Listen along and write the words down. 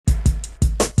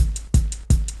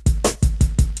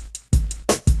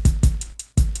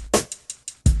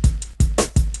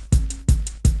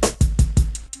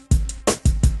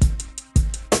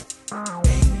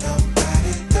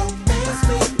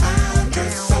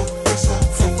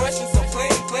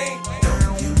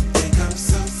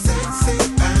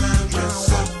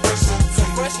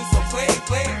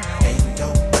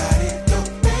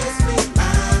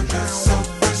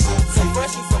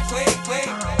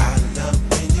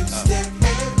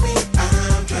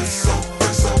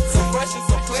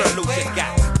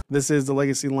This is the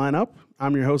Legacy Lineup.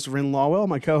 I'm your host, Vern Lawwell.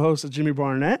 My co-host is Jimmy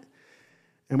Barnett.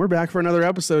 And we're back for another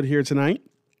episode here tonight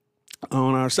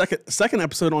on our second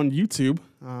episode on YouTube.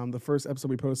 The first episode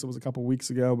we posted was a couple weeks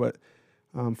ago, but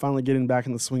finally getting back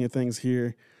in the swing of things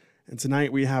here. And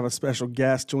tonight we have a special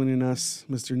guest joining us,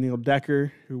 Mr. Neil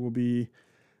Decker, who will be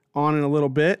on in a little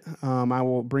bit. I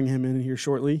will bring him in here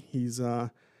shortly. He's going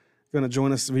to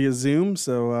join us via Zoom,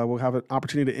 so we'll have an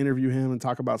opportunity to interview him and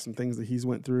talk about some things that he's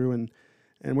went through and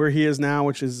where he is now,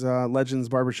 which is Legends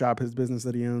Barbershop, his business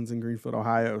that he owns in Greenfield,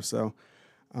 Ohio. So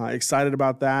excited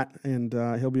about that, and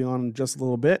he'll be on in just a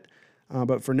little bit.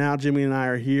 But for now, Jimmy and I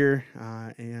are here,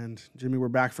 and Jimmy, we're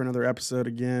back for another episode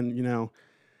again. You know,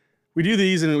 we do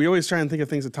these, and we always try and think of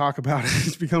things to talk about.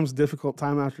 It becomes difficult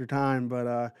time after time,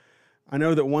 but I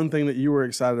know that one thing that you were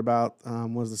excited about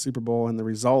was the Super Bowl and the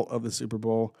result of the Super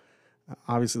Bowl.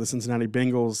 Obviously, the Cincinnati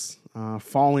Bengals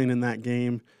falling in that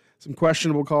game. Some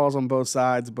questionable calls on both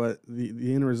sides, but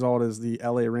the end result is the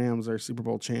LA Rams are Super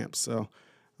Bowl champs. So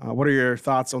what are your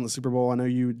thoughts on the Super Bowl? I know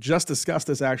you just discussed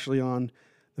this actually on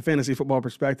the Fantasy Football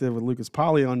Perspective with Lucas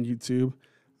Polly on YouTube.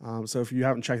 So if you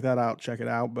haven't checked that out, check it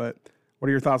out. But what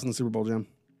are your thoughts on the Super Bowl, Jim?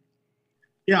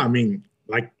 Yeah, I mean,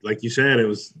 like you said,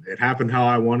 it happened how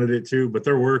I wanted it to, but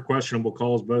there were questionable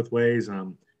calls both ways.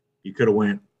 You could have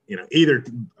went, the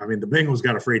Bengals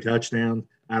got a free touchdown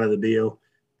out of the deal.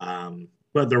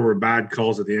 But there were bad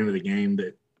calls at the end of the game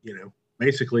that,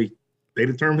 basically they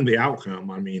determined the outcome.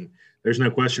 I mean, there's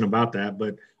no question about that,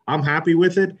 but I'm happy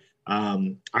with it.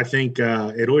 I think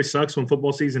it always sucks when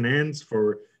football season ends.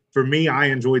 For me, I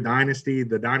enjoy Dynasty,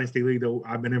 the Dynasty League that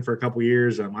I've been in for a couple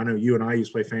years. I know you and I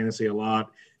used to play fantasy a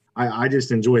lot. I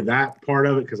just enjoy that part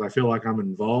of it because I feel like I'm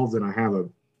involved and I have a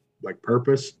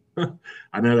purpose.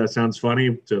 I know that sounds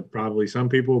funny to probably some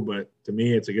people, but to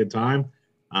me, it's a good time.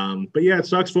 But yeah, it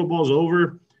sucks football's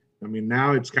over. I mean,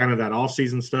 now it's kind of that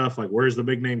off-season stuff, like where's the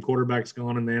big-name quarterbacks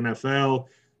going in the NFL?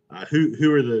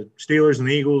 Who are the Steelers and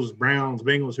Eagles, Browns,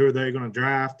 Bengals, who are they going to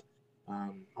draft?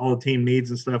 All the team needs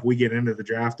and stuff. We get into the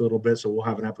draft a little bit, so we'll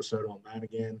have an episode on that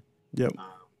again. Yep.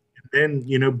 And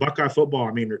then, Buckeye football,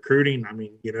 recruiting,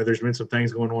 there's been some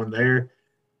things going on there.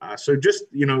 So just,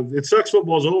 it sucks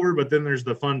football's over, but then there's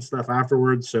the fun stuff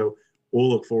afterwards, so we'll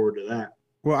look forward to that.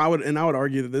 Well, I would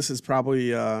argue that this is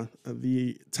probably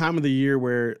the time of the year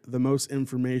where the most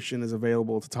information is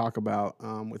available to talk about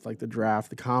with the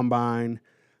draft, the combine,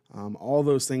 all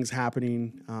those things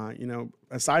happening.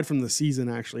 Aside from the season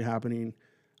actually happening,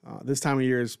 this time of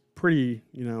year is pretty.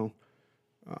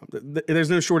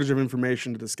 There's no shortage of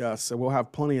information to discuss, so we'll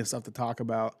have plenty of stuff to talk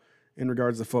about in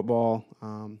regards to football,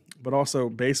 but also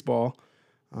baseball,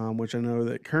 which I know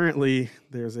that currently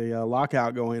there's a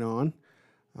lockout going on.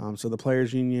 So the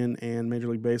Players Union and Major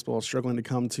League Baseball is struggling to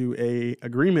come to a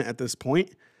agreement at this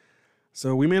point.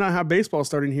 So we may not have baseball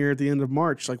starting here at the end of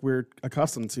March like we're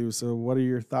accustomed to. So what are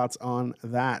your thoughts on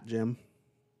that, Jim?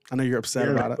 I know you're upset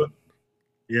about it.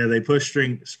 Yeah, they pushed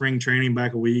spring training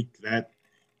back a week.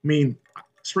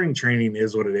 Spring training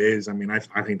is what it is.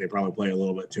 I think they probably play a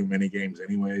little bit too many games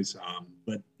anyways.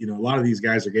 But a lot of these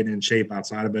guys are getting in shape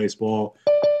outside of baseball.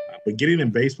 But getting in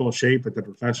baseball shape at the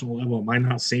professional level, it might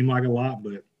not seem like a lot,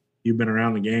 but you've been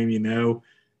around the game,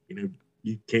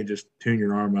 you can't just tune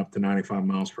your arm up to 95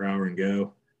 miles per hour and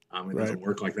go. It doesn't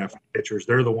work like that for pitchers.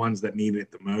 They're the ones that need it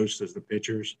the most as the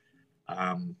pitchers.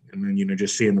 And then,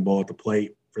 just seeing the ball at the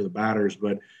plate for the batters.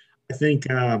 But I think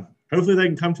hopefully they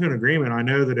can come to an agreement. I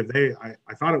know that if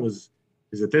I thought is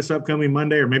it this upcoming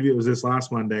Monday or maybe it was this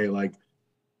last Monday,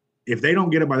 if they don't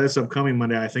get it by this upcoming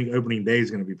Monday, I think opening day is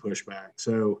going to be pushed back.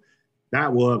 So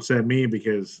that will upset me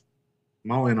because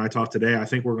Molly and I talked today. I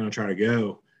think we're going to try to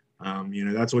go.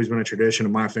 That's always been a tradition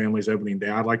of my family's opening day.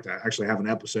 I'd like to actually have an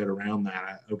episode around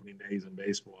that, opening days in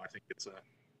baseball. I think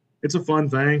it's a fun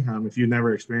thing. If you've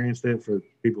never experienced it, for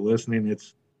people listening,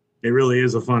 it really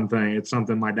is a fun thing. It's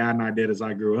something my dad and I did as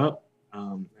I grew up,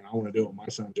 and I want to do it with my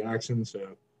son Jackson. So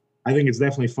I think it's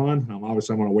definitely fun.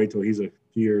 Obviously, I'm going to wait till he's a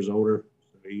few years older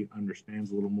so he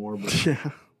understands a little more. But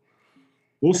yeah.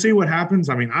 We'll see what happens.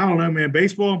 I don't know, man.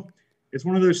 Baseball, it's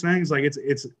one of those things. I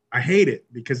hate it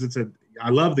because I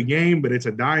love the game, but it's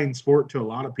a dying sport to a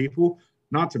lot of people.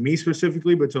 Not to me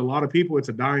specifically, but to a lot of people, it's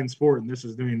a dying sport, and this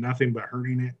is doing nothing but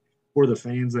hurting it for the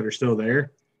fans that are still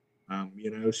there.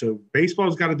 So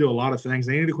baseball's got to do a lot of things.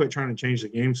 They need to quit trying to change the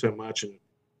game so much and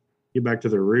get back to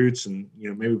their roots, and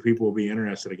maybe people will be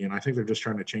interested again. I think they're just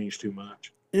trying to change too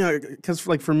much. Because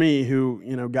for me,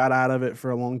 who got out of it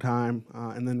for a long time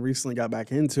and then recently got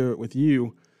back into it with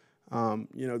you,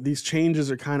 these changes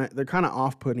are kind of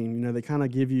off-putting. They kind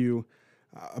of give you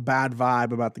a bad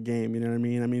vibe about the game. You know what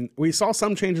I mean? We saw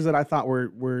some changes that I thought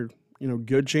were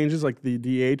good changes like the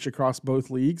DH across both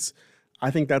leagues.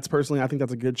 I think that's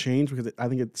a good change because I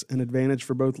think it's an advantage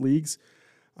for both leagues.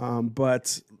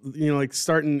 But like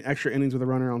starting extra innings with a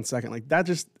runner on second, like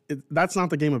that's not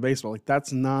the game of baseball. Like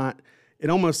that's not. It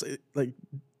almost like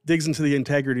digs into the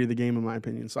integrity of the game, in my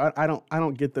opinion. So I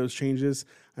don't get those changes.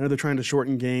 I know they're trying to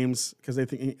shorten games because they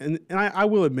think, and I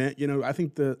will admit, I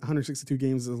think the 162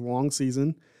 games is a long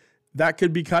season. That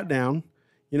could be cut down.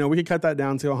 We could cut that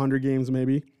down to 100 games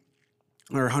maybe,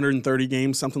 or 130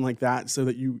 games, something like that, so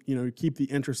that you keep the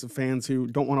interest of fans who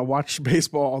don't want to watch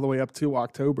baseball all the way up to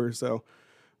October. So,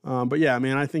 but yeah,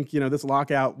 man, I think this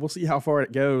lockout. We'll see how far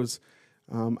it goes.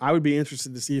 I would be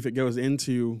interested to see if it goes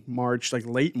into March, like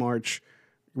late March.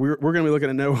 We're going to be looking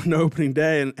at no opening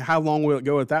day, and how long will it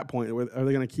go at that point? Are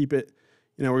they going to keep it?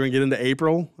 We're going to get into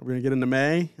April. We're going to get into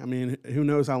May. I mean, who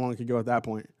knows how long it could go at that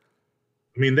point?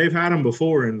 I mean, they've had them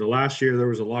before, and the last year there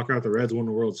was a lockout. The Reds won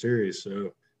the World Series,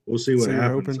 so we'll see what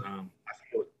happens. I think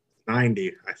it was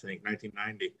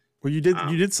 1990. Well, you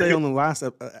did say on the last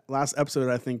episode,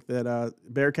 I think, that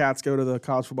Bearcats go to the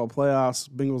college football playoffs,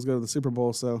 Bengals go to the Super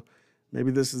Bowl. So maybe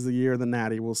this is the year of the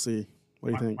Natty. We'll see. What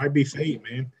do you think? It might be fate,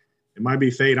 man. It might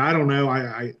be fate. I don't know.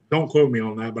 I don't quote me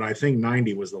on that, but I think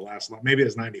 90 was the last. Maybe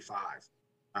it's 95.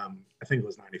 I think it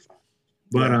was 95.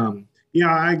 But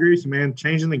yeah, I agree with you, man.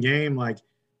 Changing the game, like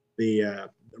the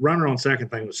runner on second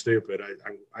thing was stupid.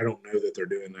 I don't know that they're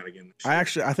doing that again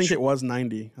this year. I think it was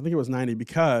 90. I think it was 90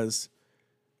 because,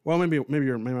 well, maybe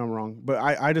I'm wrong, but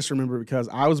I just remember because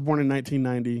I was born in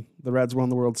 1990. The Reds won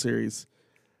the World Series.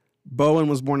 Bowen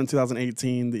was born in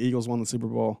 2018. The Eagles won the Super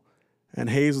Bowl. And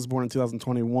Hayes was born in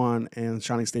 2021, and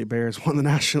Shawnee State Bears won the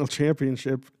national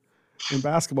championship in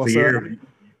basketball.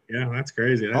 Yeah, that's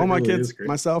crazy. That all my kids,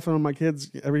 myself and my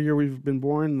kids, every year we've been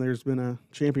born, there's been a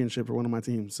championship for one of my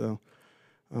teams. So,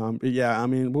 yeah, I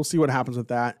mean, we'll see what happens with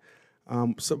that.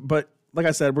 But like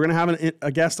I said, we're going to have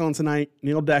a guest on tonight,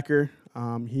 Neil Decker.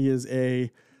 He is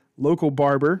a local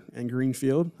barber in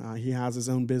Greenfield. He has his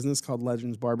own business called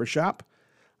Legends Barbershop,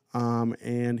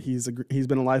 and he's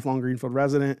been a lifelong Greenfield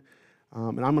resident.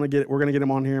 And we're going to get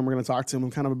him on here, and we're going to talk to him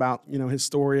kind of about his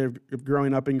story of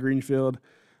growing up in Greenfield.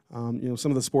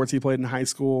 Some of the sports he played in high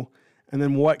school, and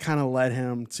then what kind of led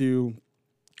him to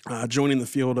joining the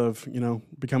field of,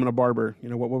 becoming a barber.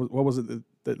 What was it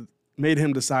that made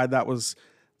him decide that was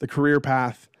the career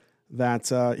path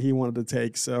that he wanted to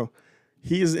take? So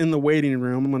he is in the waiting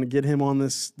room. I'm going to get him on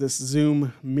this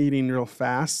Zoom meeting real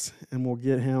fast, and we'll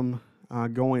get him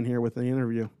going here with the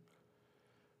interview.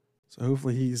 So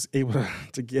hopefully he's able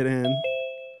to get in.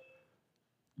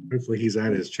 Hopefully he's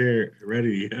at his chair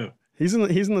ready to go. He's in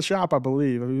the shop, I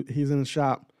believe. He's in the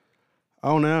shop.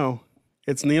 Oh no,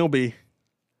 it's Neil B.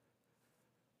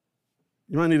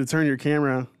 You might need to turn your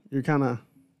camera.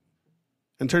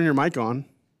 And turn your mic on.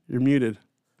 You're muted.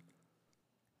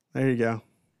 There you go.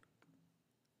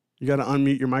 You got to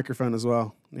unmute your microphone as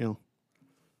well, Neil.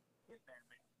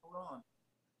 Hold on.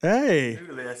 Hey. New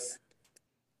to this.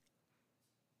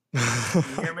 Can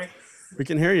you hear me? We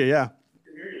can hear you. Yeah.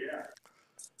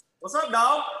 What's up,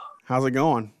 dog? How's it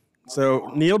going?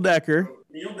 So Neil Decker.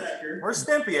 Where's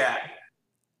Stimpy at?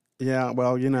 Yeah,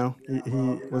 well, he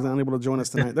wasn't able to join us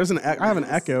tonight. I have an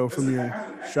echo from your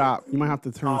shop. You might have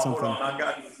to turn something. Hold on.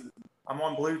 I'm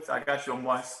on Bluetooth. I got you on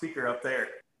my speaker up there.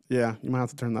 Yeah, you might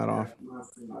have to turn that off.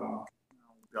 Oh,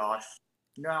 gosh.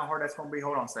 You know how hard that's going to be?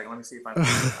 Hold on a second. Let me see if I can.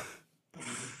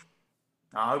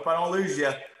 I hope I don't lose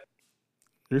you.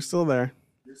 You're still there.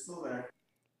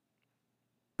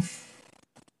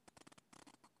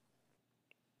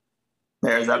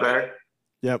 There, is that better?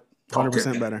 Yep,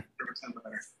 100% better.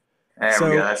 There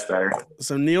we go, that's better.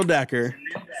 So Neil Decker,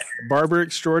 barber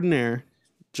extraordinaire,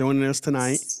 joining us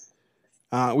tonight.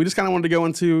 We just kind of wanted to go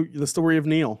into the story of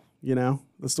Neil, the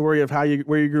story of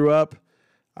where you grew up,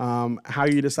 how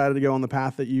you decided to go on the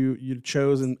path that you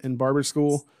chose in barber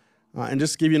school, and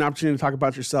just give you an opportunity to talk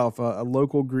about yourself, a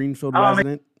local Greenfield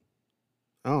resident.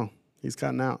 Oh, he's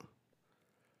cutting out.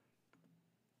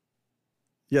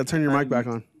 Yeah, turn your mic back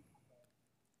on.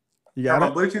 You got it? My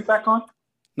Bluetooth back on?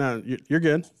 No, you're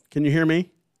good. Can you hear me?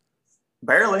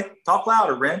 Barely. Talk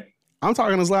louder, Ren. I'm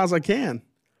talking as loud as I can.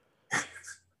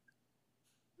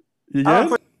 You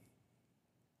good?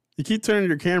 You keep turning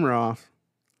your camera off.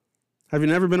 Have you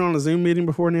never been on a Zoom meeting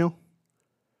before, Neil?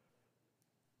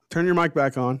 Turn your mic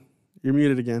back on. You're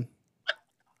muted again.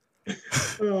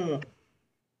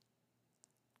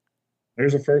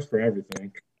 There's a first for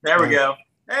everything. There we go.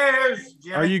 There's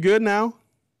Jimmy. Are you good now?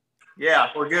 Yeah,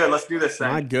 we're good. Let's do this thing.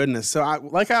 My goodness. So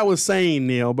like I was saying,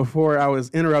 Neil, before I was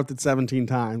interrupted 17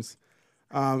 times,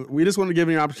 we just wanted to give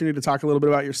you an opportunity to talk a little bit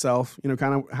about yourself,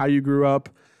 kind of how you grew up,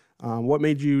 What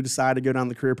made you decide to go down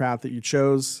the career path that you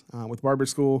chose with barber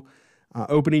school,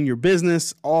 opening your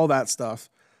business, all that stuff.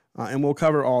 And we'll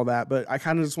cover all that. But I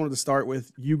kind of just wanted to start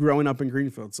with you growing up in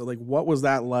Greenfield. So, like, what was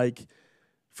that like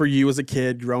for you as a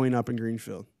kid growing up in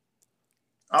Greenfield?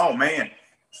 Oh, man.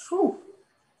 Whew.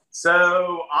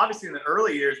 So obviously in the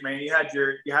early years, man, you had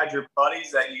your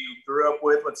buddies that you grew up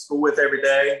with, went to school with every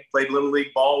day, played little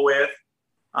league ball with.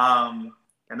 And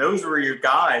those were your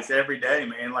guys every day,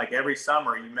 man. Like every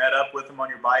summer you met up with them on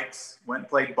your bikes, went and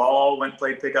played ball, went and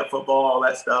played pickup football, all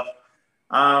that stuff.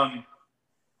 And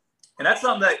that's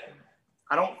something that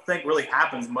I don't think really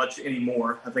happens much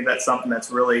anymore. I think that's something that's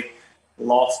really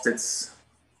lost its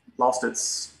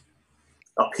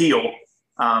appeal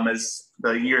as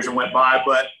the years went by.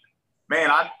 But man,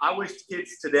 I wish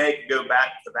kids today could go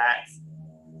back to that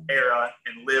era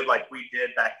and live like we did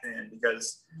back then,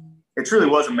 because it truly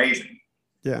was amazing.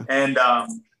 Yeah. And I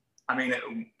mean,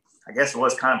 I guess it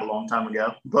was kind of a long time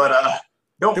ago, but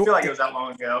don't feel like it was that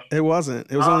long ago. It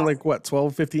wasn't. It was only like, what,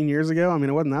 12, 15 years ago? I mean,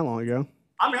 it wasn't that long ago.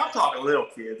 I mean, I'm talking little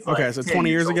kids. Okay, like so 20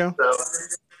 years ago? So,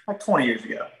 like 20 years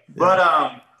ago.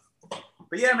 Yeah.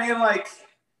 But yeah, man, like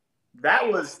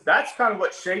that's kind of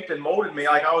what shaped and molded me.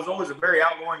 Like I was always a very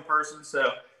outgoing person. So,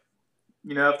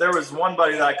 you know, if there was one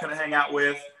buddy that I couldn't hang out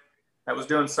with that was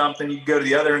doing something, you'd go to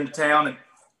the other end of town and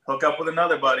hook up with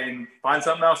another buddy and find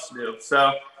something else to do.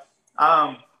 So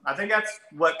I think that's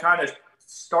what kind of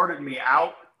started me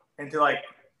out into like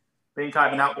being kind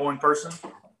of an outgoing person.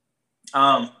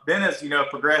 Then as, you know,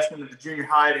 progressed into the junior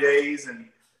high days and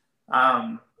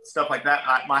stuff like that,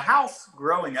 my house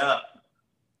growing up,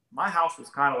 my house was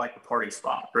kind of like the party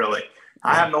spot, really.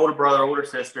 I had an older brother, older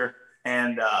sister,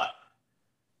 and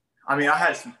I mean, I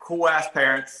had some cool-ass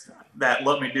parents that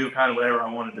let me do kind of whatever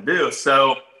I wanted to do.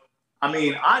 So, I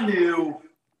mean, I knew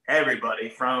everybody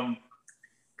from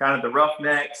kind of the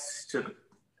roughnecks to the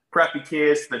preppy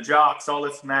kids, the jocks, all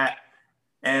this and that.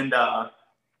 And, I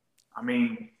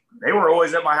mean, they were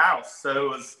always at my house.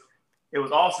 So it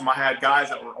was awesome. I had guys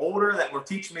that were older that were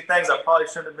teaching me things I probably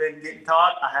shouldn't have been getting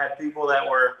taught. I had people that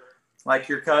were like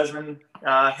your cousin,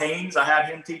 Haynes. I had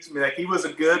him teaching me. Like, he was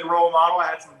a good role model. I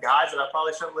had some guys that I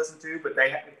probably shouldn't listen to, but they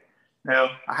had, you know,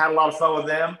 I had a lot of fun with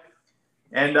them.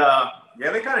 And,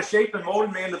 yeah, they kind of shaped and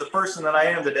molded me into the person that I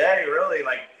am today, really.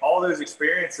 Like, all those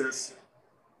experiences,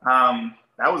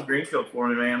 that was Greenfield for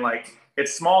me, man. Like,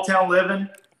 it's small town living.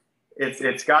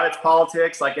 It's got its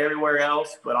politics like everywhere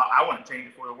else, but I want to change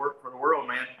it for the world,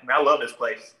 man. I mean, I love this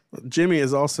place. Jimmy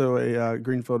is also a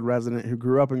Greenfield resident who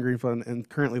grew up in Greenfield and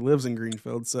currently lives in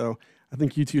Greenfield. So I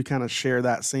think you two kind of share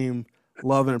that same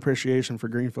love and appreciation for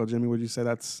Greenfield. Jimmy, would you say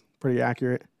that's pretty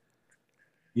accurate?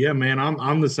 Yeah, man,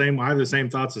 I'm the same. I have the same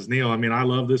thoughts as Neil. I mean, I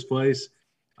love this place.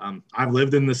 I've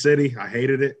lived in the city. I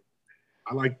hated it.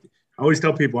 I always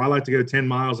tell people I like to go 10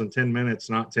 miles in 10 minutes,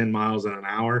 not 10 miles in an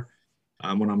hour.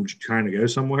 When I'm trying to go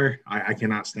somewhere, I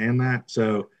cannot stand that.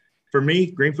 So for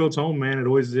me, Greenfield's home, man. It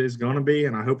always is going to be,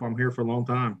 and I hope I'm here for a long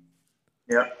time.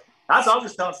 Yeah. I was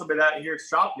just telling somebody that here at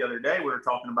shop the other day. We were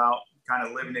talking about kind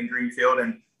of living in Greenfield,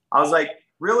 and I was like,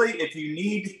 really, if you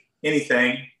need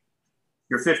anything,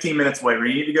 you're 15 minutes away. Or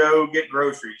you need to go get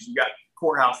groceries. You got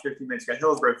Courthouse, 15 minutes. You got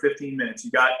Hillsborough, 15 minutes.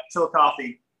 You got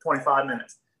Chillicothe, 25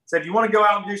 minutes. So if you want to go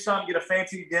out and do something, get a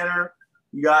fancy dinner,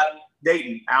 you got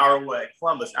Dayton, hour away.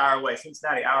 Columbus, hour away.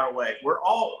 Cincinnati, hour away. We're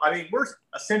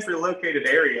a centrally located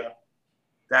area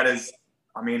that is,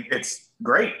 I mean, it's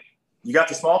great. You got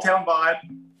the small town vibe.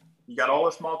 You got all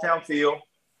the small town feel.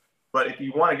 But if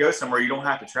you want to go somewhere, you don't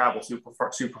have to travel super far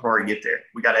to get there.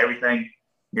 We got everything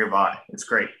nearby. It's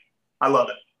great. I love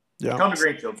it. Yeah. Come to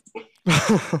Greenfield.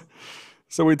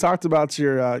 So we talked about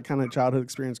your kind of childhood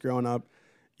experience growing up.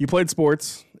 You played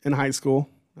sports in high school.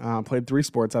 Played 3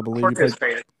 sports, I believe.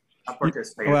 I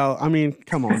participated. Well, I mean,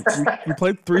 come on. You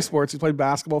played 3 sports. You played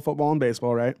basketball, football, and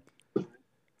baseball, right?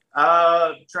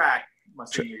 Track my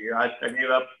senior year. I gave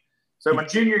up. So my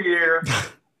junior year,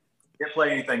 didn't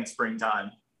play anything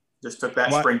springtime. Just took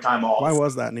that springtime off. Why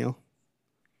was that, Neil?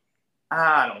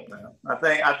 I don't know. I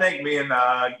think me and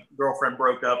girlfriend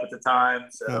broke up at the time.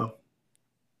 So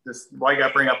just why you got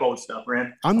to bring up old stuff,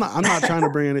 Ren? I'm not trying to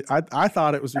bring it. I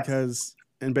thought it was because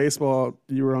in baseball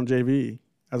you were on JV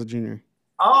as a junior.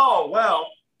 Oh, well.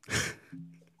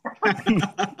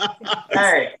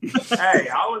 hey,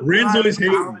 I was behind some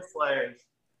talented players.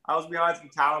 I was behind some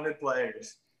talented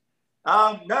players.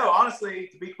 No, honestly,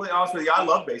 to be completely honest with you, I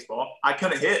love baseball. I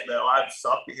couldn't hit, though. I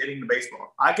sucked at hitting the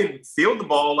baseball. I could field the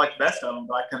ball like the best of them,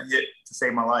 but I couldn't hit to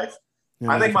save my life.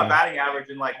 Yeah, I think my batting average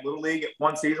in like Little League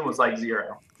one season was like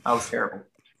 0. I was terrible.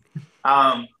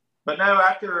 But no,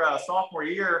 after sophomore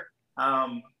year,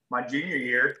 my junior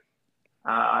year,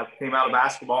 I came out of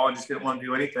basketball and just didn't want to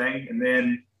do anything. And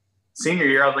then senior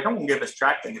year, I was like, I'm going to give this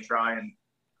track thing a try. And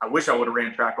I wish I would have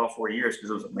ran track all 4 years because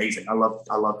it was amazing. I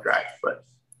love track.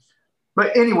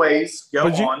 But anyways,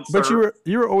 on. But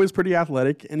you were always pretty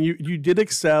athletic, and you did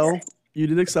excel. You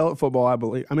did excel at football, I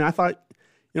believe. I mean, I thought,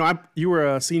 you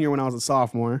were a senior when I was a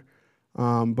sophomore,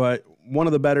 but one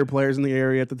of the better players in the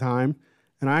area at the time.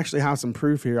 And I actually have some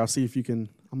proof here. I'll see if you can.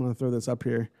 I'm going to throw this up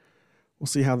here. We'll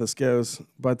see how this goes.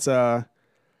 But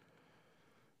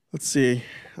let's see.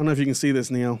 I don't know if you can see this,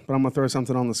 Neil, but I'm going to throw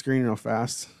something on the screen real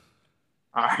fast.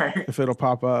 All right. If it'll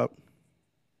pop up.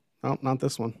 No, not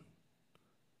this one.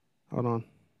 Hold on.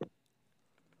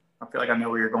 I feel like I know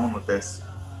where you're going with this.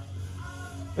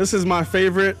 This is my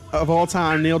favorite of all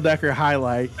time Neil Decker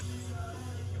highlight.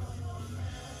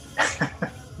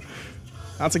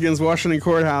 That's against Washington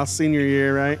Courthouse senior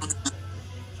year, right?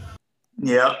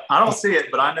 Yeah. I don't see it,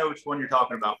 but I know which one you're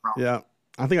talking about, probably. Yeah.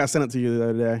 I think I sent it to you the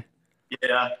other day.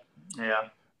 Yeah. Yeah.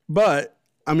 But,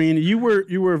 I mean, you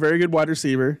were a very good wide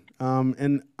receiver.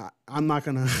 And I'm not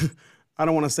going to – I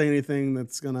don't want to say anything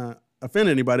that's going to offend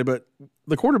anybody, but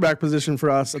the quarterback position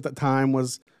for us at that time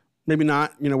was maybe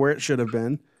not, where it should have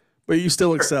been, but you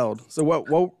still excelled. So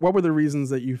what were the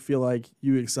reasons that you feel like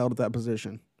you excelled at that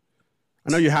position?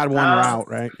 I know you had one route,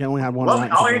 right? You only had one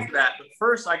route. I'll answer that, but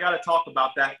first I got to talk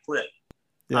about that clip.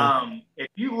 Yeah. If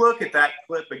you look at that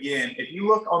clip again, if you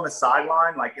look on the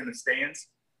sideline, like in the stands,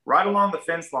 right along the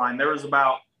fence line, there was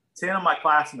about 10 of my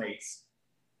classmates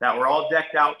that were all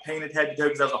decked out, painted head to toe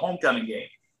because that was a homecoming game.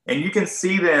 And you can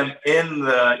see them in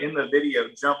the video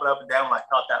jumping up and down when I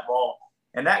caught that ball.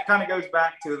 And that kind of goes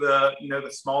back to the,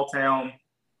 the small town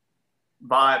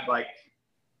vibe. Like,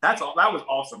 that was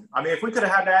awesome. I mean, if we could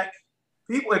have had that,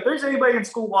 if there's anybody in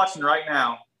school watching right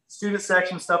now, student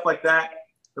section, stuff like that,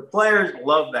 the players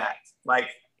love that. Like,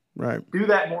 right. Do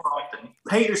that more often.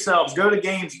 Paint yourselves, go to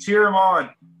games, cheer them on.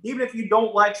 Even if you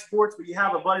don't like sports, but you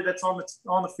have a buddy that's on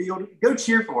the field, go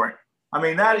cheer for it. I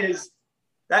mean, that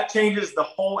changes the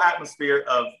whole atmosphere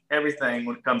of everything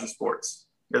when it comes to sports,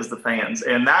 is the fans.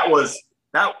 And that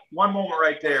one moment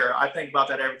right there. I think about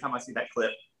that every time I see that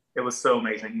clip. It was so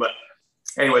amazing. But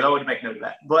anyways, I would make note of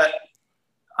that. But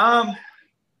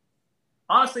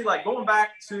honestly, like going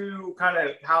back to kind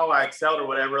of how I excelled or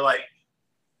whatever, like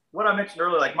what I mentioned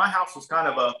earlier, like my house was kind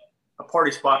of a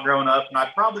party spot growing up, and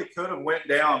I probably could have went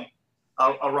down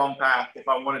a wrong path if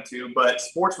I wanted to, but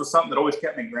sports was something that always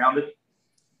kept me grounded.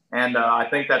 And I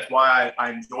think that's why I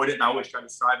enjoyed it, and I always tried to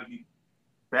strive to be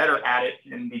better at it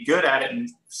and be good at it and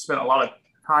spent a lot of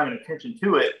time and attention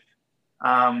to it,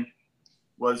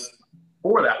 was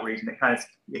for that reason.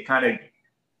 It kind of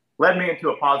led me into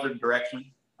a positive direction.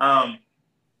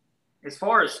 As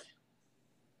far as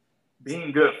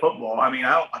being good at football, I mean,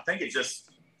 I think just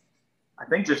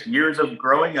years of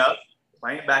growing up,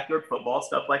 playing backyard football,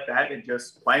 stuff like that, and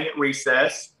just playing at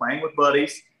recess, playing with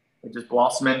buddies, it just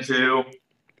blossomed into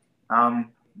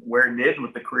where it did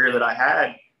with the career that I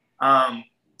had.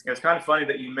 It was kind of funny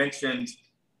that you mentioned,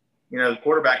 the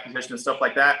quarterback position and stuff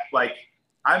like that. Like,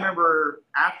 I remember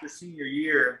after senior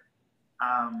year,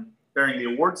 during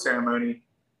the award ceremony,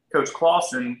 Coach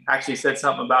Clausen actually said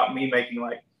something about me making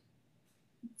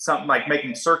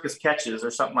making circus catches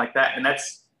or something like that. And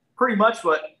that's pretty much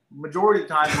what majority of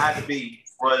the time had to be,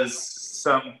 was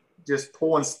some just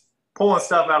pulling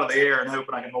stuff out of the air and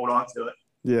hoping I can hold on to it.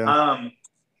 Yeah.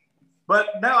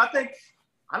 But no, I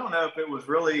don't know if it was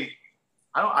really,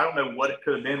 I don't know what it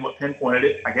could have been, what pinpointed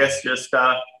it. I guess just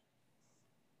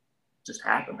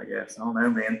happened, I guess. I don't know,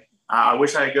 man. I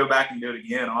wish I could go back and do it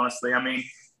again, honestly. I mean,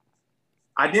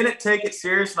 I didn't take it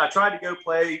serious, and I tried to go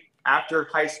play after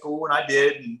high school, and I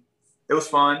did, and it was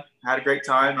fun. I had a great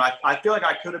time. And I feel like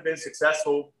I could have been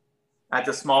successful at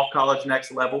the small college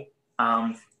next level.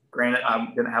 Granted, I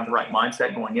didn't have the right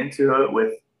mindset going into it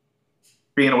with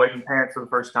being away from parents for the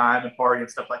first time and partying and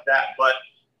stuff like that. But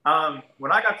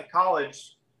when I got to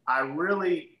college,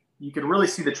 you could really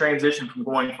see the transition from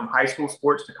going from high school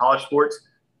sports to college sports.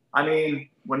 I mean,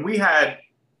 when we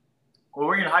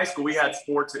were in high school, we had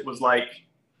sports. It was like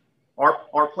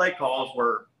our play calls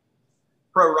were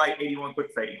pro right, 81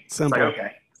 quick fade. Simple. It's like,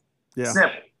 okay. Yeah.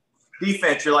 Simple.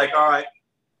 Defense, you're like, all right,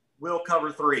 we'll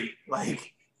cover three.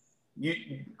 Like,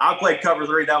 I played cover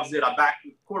three. That was it.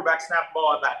 Quarterback snapped the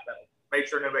ball, I backpedaled. Made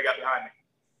sure nobody got behind me.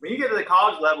 When you get to the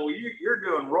college level, you're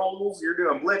doing rolls, you're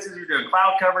doing blitzes, you're doing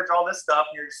cloud coverage, all this stuff,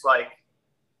 and you're just like,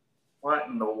 what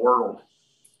in the world?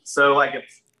 So, like,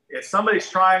 if somebody's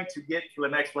trying to get to the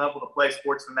next level, to play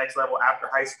sports to the next level after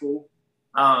high school,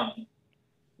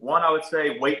 one, I would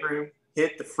say weight room.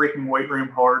 Hit the freaking weight room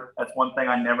hard. That's one thing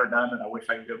I never done, and I wish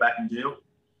I could go back and do.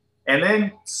 And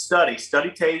then study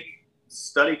tape,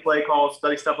 study play calls,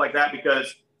 study stuff like that,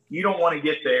 because you don't want to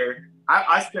get there.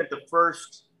 I spent the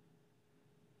first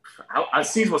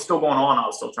season was still going on. I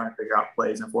was still trying to figure out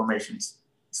plays and formations.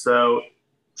 So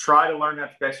try to learn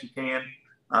that the best you can.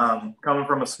 Coming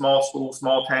from a small school,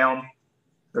 small town,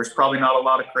 there's probably not a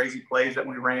lot of crazy plays that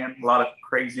we ran, a lot of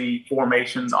crazy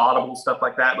formations, audible stuff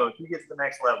like that. But if you get to the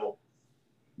next level,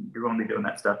 you're going to be doing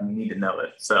that stuff, and you need to know it.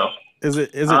 So is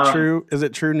it true? Is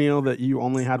it true, Neil, that you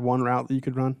only had one route that you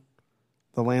could run,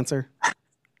 the Lancer?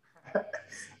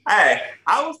 Hey,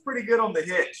 I was pretty good on the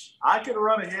hitch. I could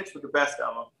run a hitch with the best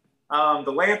of them.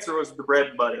 The Lancer was the bread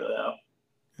and butter, though.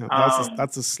 Yeah,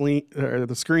 that's a sling or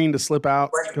the screen to slip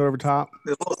out, go over top.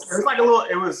 It was like a little.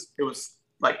 It was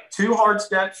like 2 hard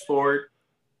steps forward,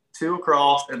 2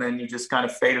 across, and then you just kind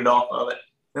of faded off of it.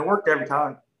 It worked every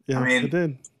time. Yeah, I mean, it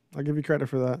did. I'll give you credit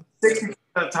for that. 60%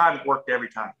 of the time, it worked every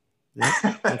time.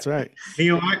 Yeah, that's right.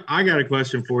 I got a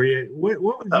question for you. What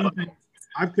would you think?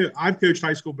 I've coached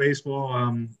high school baseball.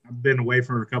 I've been away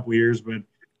for a couple of years, but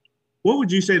what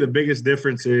would you say the biggest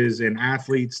difference is in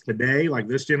athletes today, like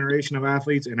this generation of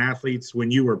athletes, and athletes when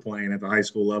you were playing at the high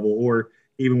school level, or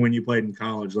even when you played in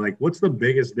college? Like, what's the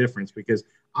biggest difference? Because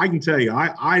I can tell you,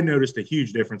 I noticed a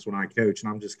huge difference when I coach,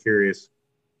 and I'm just curious.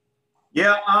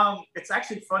 Yeah, it's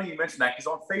actually funny you mentioned that, because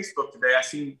on Facebook today, I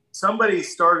seen somebody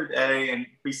started and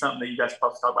be something that you guys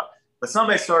probably talk about, but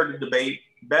somebody started a debate,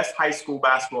 best high school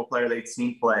basketball player they'd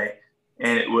seen play,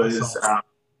 and it was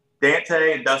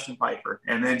Dante and Dustin Piper,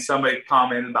 and then somebody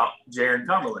commented about Jaron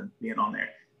Cumberland being on there.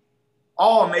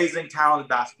 All amazing, talented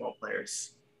basketball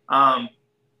players. And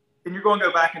you're going to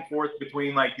go back and forth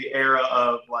between like the era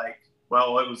of like,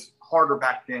 well, it was harder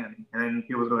back then, and then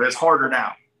people go, it's harder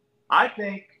now. I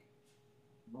think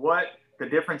what the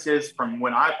difference is from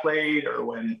when I played, or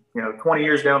when, 20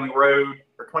 years down the road,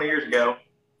 or 20 years ago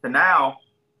to now,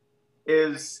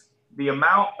 is the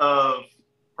amount of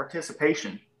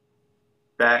participation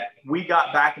that we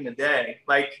got back in the day.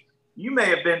 Like, you may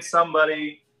have been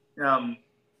somebody, I don't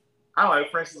know,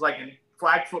 for instance, like in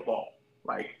flag football,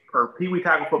 or Pee Wee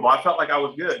tackle football, I felt like I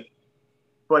was good.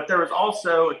 But there was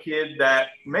also a kid that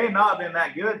may not have been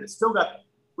that good, that still at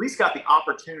least got the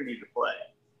opportunity to play.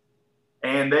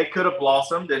 And they could have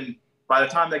blossomed, and by the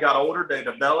time they got older, they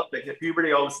developed, they hit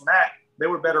puberty, all this and that, they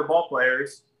were better ball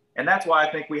players. And that's why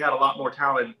I think we had a lot more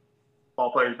talented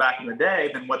ball players back in the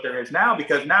day than what there is now,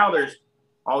 because now there's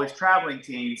all these traveling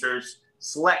teams, there's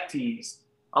select teams.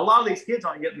 A lot of these kids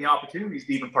aren't getting the opportunities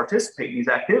to even participate in these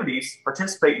activities,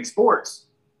 participate in sports.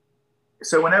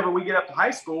 So whenever we get up to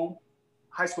high school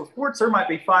sports, there might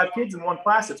be 5 kids in one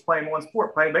class that's playing one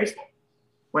sport, playing baseball.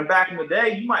 When back in the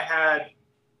day, you might have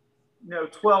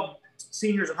 12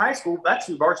 seniors in high school. That's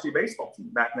your varsity baseball team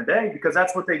back in the day, because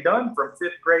that's what they've done from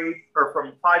 5th grade, or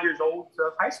from 5 years old to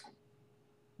high school.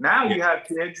 Now you have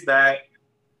kids that,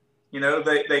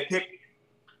 they pick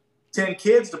 10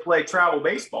 kids to play travel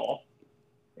baseball,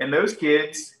 and those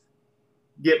kids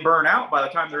get burned out by the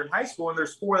time they're in high school, and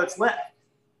there's 4 that's left.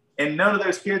 And none of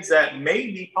those kids that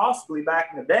maybe possibly back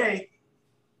in the day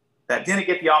that didn't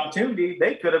get the opportunity,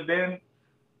 they could have been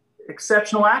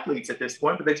exceptional athletes at this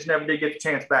point, but they just never did get the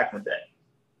chance back in the day.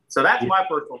 So that's my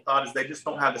personal thought, is they just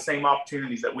don't have the same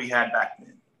opportunities that we had back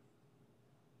then.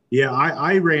 Yeah,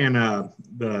 I ran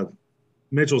the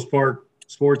Mitchell's Park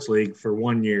Sports League for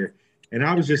 1 year, and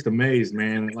I was just amazed,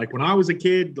 man. Like, when I was a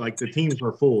kid, like, the teams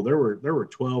were full. There were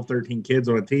 12, 13 kids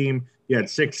on a team. You had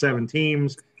 6, 7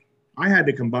 teams. I had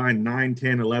to combine 9,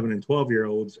 10, 11, and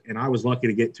 12-year-olds, and I was lucky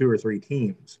to get 2 or 3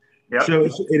 teams. Yep. So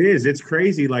it's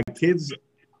crazy. Like, kids,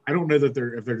 I don't know that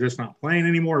if they're just not playing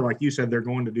anymore. Like you said, they're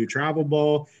going to do travel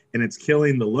ball, and it's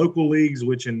killing the local leagues,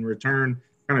 which in return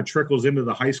kind of trickles into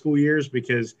the high school years,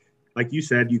 because like you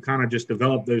said, you kind of just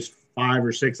develop those 5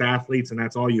 or 6 athletes, and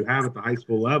that's all you have at the high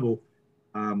school level.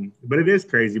 But it is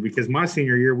crazy, because my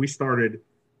senior year, we started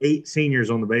 8 seniors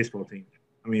on the baseball team.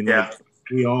 I mean,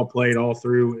 we all played all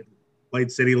through, played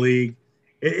City League.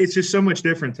 It's just so much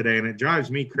different today, and it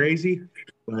drives me crazy.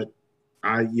 But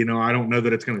I don't know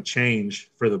that it's going to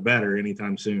change for the better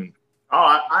anytime soon.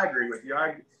 Oh, I agree with you.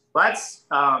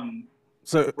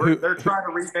 They're trying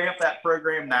to revamp that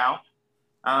program now,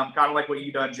 kind of like what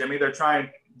you've done, Jimmy. They're trying.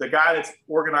 The guy that's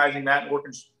organizing that and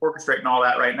orchestrating all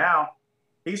that right now,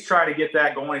 he's trying to get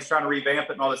that going. He's trying to revamp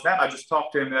it and all this and that. I just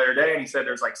talked to him the other day, and he said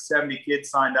there's like 70 kids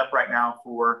signed up right now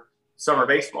for summer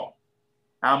baseball.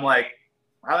 And I'm like,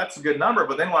 wow, that's a good number.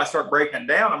 But then when I start breaking it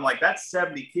down, I'm like, that's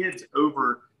 70 kids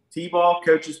over T-ball,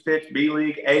 coaches pitch,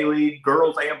 B-League, A-League,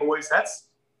 girls and boys. That's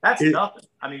nothing.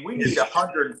 I mean, we need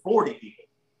 140 people.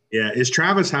 Yeah. Is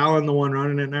Travis Howland the one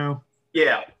running it now?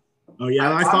 Yeah. Oh,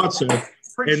 yeah, I thought so.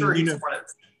 Pretty sure he's running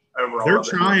it. overall.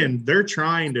 They're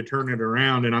trying to turn it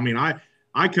around. And I mean,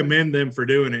 I commend them for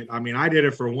doing it. I mean, I did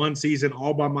it for one season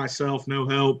all by myself, no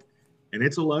help. And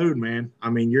it's a load, man. I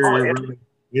mean,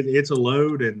 it's a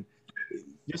load, and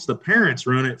just the parents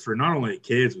run it for not only the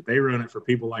kids, but they run it for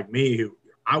people like me who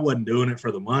I wasn't doing it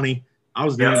for the money. I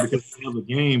was doing it because I love the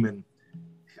game, and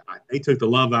they took the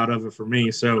love out of it for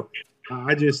me. So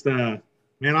I just, man,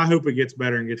 I hope it gets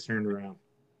better and gets turned around.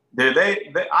 Dude,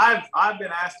 I've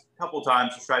been asked a couple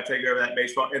times to try to take over that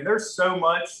baseball, and there's so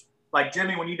much, like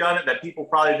Jimmy, when you done it, that people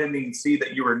probably didn't even see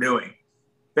that you were doing.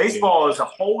 Baseball is a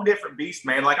whole different beast,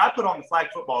 man. Like I put on the flag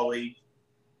football league,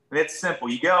 and it's simple.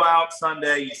 You go out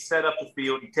Sunday, you set up the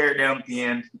field, you tear it down at the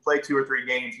end, you play 2 or 3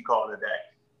 games, you call it a day.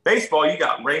 Baseball, you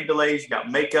got rain delays, you got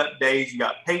makeup days, you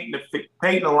got painting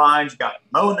the lines, you got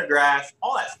mowing the grass,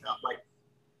 all that stuff. Like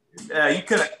you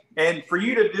couldn't, and for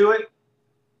you to do it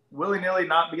willy-nilly,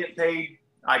 not be getting paid,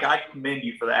 like I commend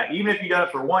you for that. Even if you done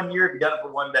it for 1 year, if you done it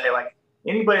for 1 day, like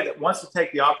anybody that wants to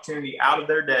take the opportunity out of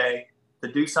their day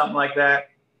to do something like that,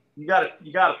 you gotta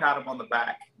pat them on the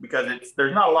back, because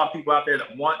there's not a lot of people out there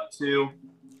that want to,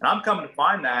 and I'm coming to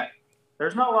find that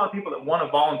there's not a lot of people that want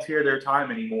to volunteer their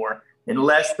time anymore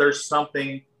unless there's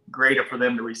something greater for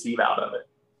them to receive out of it.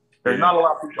 There's not a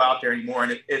lot of people out there anymore,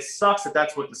 and it sucks that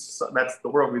that's the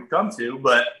world we've come to.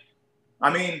 But I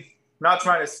mean, not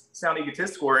trying to sound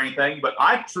egotistical or anything, but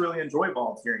I truly enjoy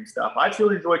volunteering stuff. I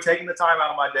truly enjoy taking the time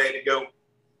out of my day to go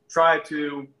try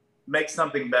to make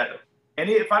something better. And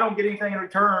if I don't get anything in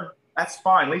return, that's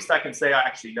fine. At least I can say I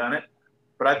actually done it.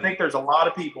 But I think there's a lot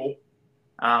of people,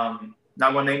 not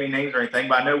going to name any names or anything,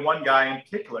 but I know one guy in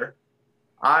particular.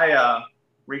 I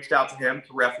reached out to him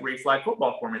to referee flag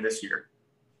football for me this year.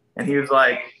 And he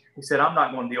said, I'm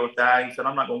not going to deal with that. He said,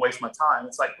 I'm not going to waste my time.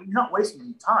 It's like, well, you're not wasting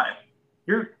your time.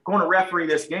 You're going to referee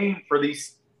this game for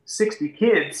these 60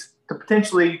 kids to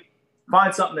potentially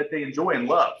find something that they enjoy and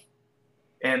love.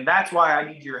 And that's why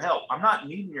I need your help. I'm not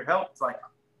needing your help. It's like,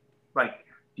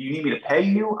 do you need me to pay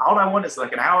you? All I want is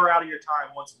like an hour out of your time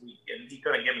once a week. And he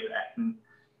couldn't give me that. And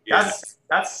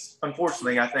that's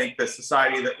unfortunately, I think, the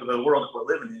society, the world that we're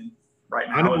living in right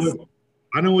now.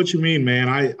 I know what you mean,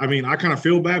 man. I mean, I kind of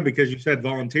feel bad because you said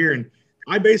volunteer, and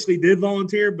I basically did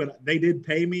volunteer, but they did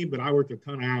pay me, but I worked a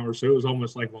ton of hours, so it was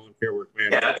almost like volunteer work,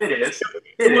 man. Yeah, it is.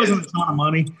 It wasn't a ton of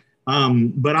money.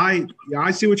 But I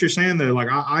see what you're saying though. Like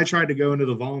I tried to go into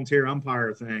the volunteer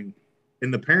umpire thing,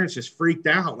 and the parents just freaked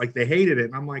out. Like they hated it.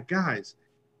 And I'm like, guys,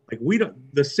 like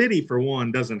the city for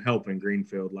one doesn't help in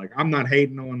Greenfield. Like I'm not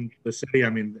hating on the city. I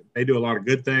mean, they do a lot of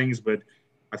good things, but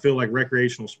I feel like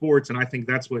recreational sports. And I think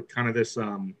that's what kind of this,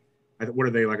 what are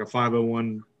they, like a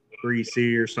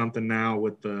 501(c) or something now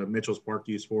with the Mitchell's Park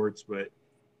Youth Sports. But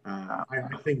I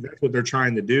think that's what they're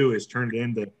trying to do, is turn it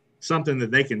into something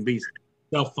that they can be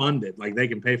self-funded, like they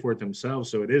can pay for it themselves,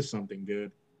 so it is something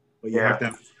good. But you have to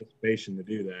have participation to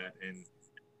do that, and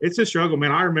it's a struggle,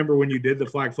 man. I remember when you did the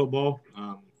flag football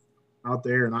out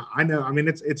there, and I know, I mean,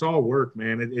 it's all work,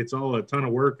 man. It's all a ton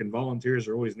of work, and volunteers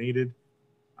are always needed.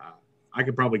 I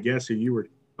could probably guess who you were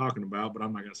talking about, but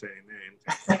I'm not going to say any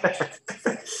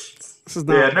names. This is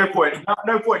not, no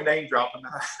point name dropping.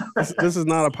 this is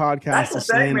not a podcast. That's the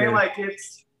thing, man. Like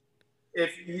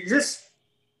if you just.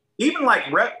 Even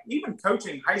even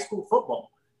coaching high school football,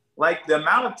 like the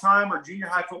amount of time, or junior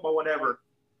high football, whatever,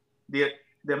 the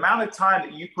amount of time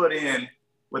that you put in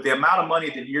with the amount of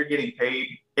money that you're getting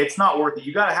paid, it's not worth it.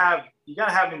 You gotta have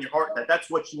in your heart that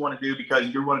that's what you want to do because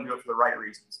you want to do it for the right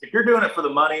reasons. If you're doing it for the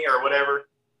money or whatever,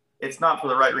 it's not for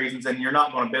the right reasons, and you're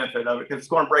not going to benefit of it because it's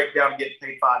going to break down and get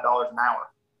paid $5 an hour.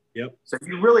 Yep. So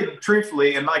you really,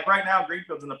 truthfully, and like right now,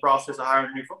 Greenfield's in the process of hiring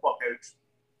a new football coach.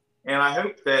 And I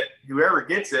hope that whoever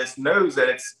gets this knows that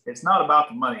it's not about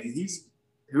the money.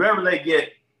 Whoever they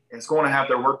get is going to have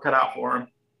their work cut out for them,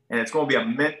 and it's going to be a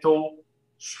mental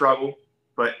struggle.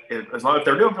 But as long as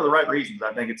they're doing it for the right reasons,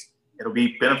 I think it'll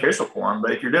be beneficial for them.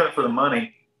 But if you're doing it for the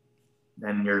money,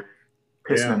 then you're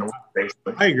pissing in the wind,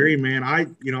 basically. I agree, man. I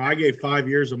gave 5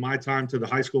 years of my time to the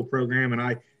high school program, and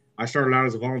I started out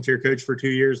as a volunteer coach for 2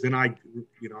 years. Then I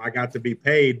got to be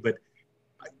paid, but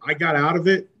I got out of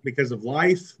it because of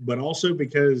life, but also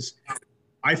because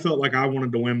I felt like I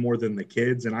wanted to win more than the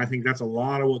kids. And I think that's a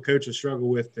lot of what coaches struggle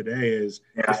with today is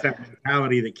just that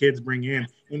mentality that kids bring in.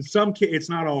 And some kids, it's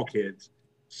not all kids.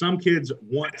 Some kids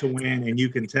want to win, and you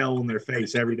can tell on their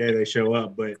face every day they show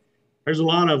up. But there's a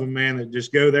lot of them, man, that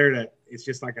just go there that it's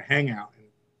just like a hangout.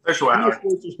 Social hour.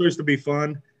 Sports are supposed to be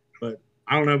fun, but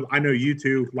I don't know. I know you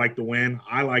two like to win.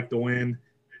 I like to win.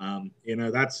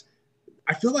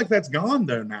 I feel like that's gone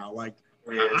though now. Like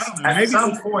at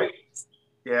some point,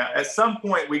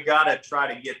 we got to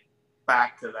try to get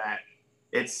back to that.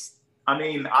 I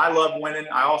mean, I love winning.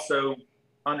 I also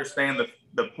understand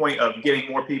the point of getting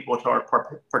more people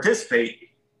to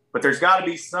participate, but there's got to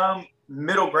be some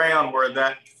middle ground where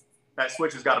that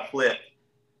switch has got to flip.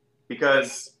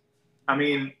 Because, I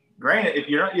mean, granted,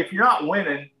 if you're not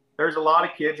winning, there's a lot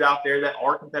of kids out there that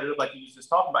are competitive, like you just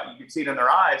talking about. You can see it in their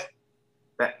eyes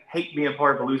that hate being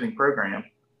part of a losing program.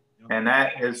 And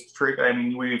that has triggered. I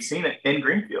mean, we've seen it in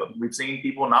Greenfield. We've seen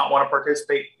people not want to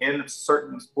participate in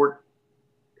certain sport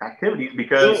activities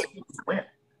because win.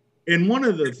 And one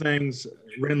of the things,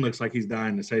 Ren looks like he's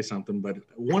dying to say something, but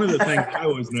one of the things I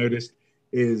always noticed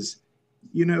is,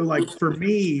 you know, like for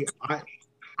me, I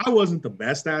wasn't the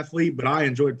best athlete, but I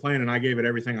enjoyed playing and I gave it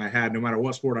everything I had, no matter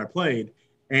what sport I played.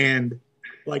 And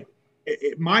like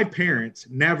my parents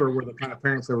never were the kind of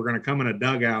parents that were going to come in a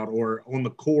dugout or on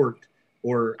the court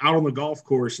or out on the golf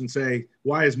course and say,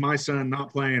 why is my son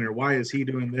not playing, or why is he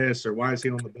doing this, or why is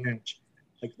he on the bench?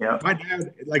 Like my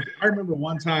dad, like I remember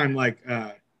one time, like,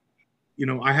 you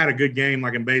know, I had a good game,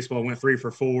 like in baseball, went 3 for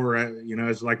 4, you know,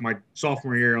 as like my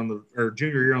sophomore year or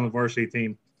junior year on the varsity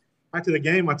team. After the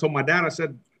game, I told my dad, I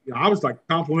said, you know, I was like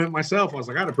complimenting myself. I was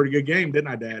like, I had a pretty good game, didn't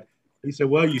I, Dad? He said,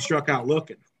 well, you struck out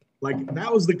looking. Like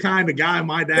that was the kind of guy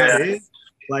my dad is.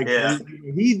 Like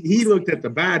he looked at the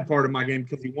bad part of my game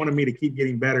because he wanted me to keep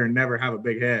getting better and never have a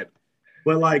big head.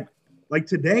 But like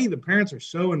today, the parents are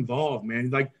so involved, man.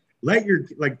 Like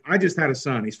I just had a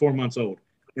son. He's 4 months old.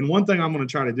 And one thing I'm going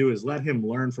to try to do is let him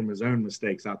learn from his own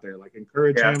mistakes out there, like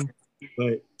encourage him.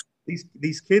 But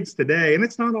these kids today, and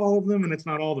it's not all of them and it's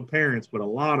not all the parents, but a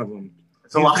lot of them.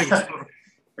 It's a lot of them.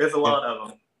 There's a lot of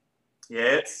them.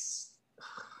 Yeah, it's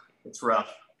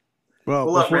rough. Well,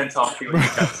 we'll let Ren talk to you what you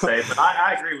got to say, but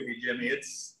I agree with you, Jimmy.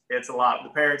 It's a lot.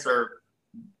 The parents are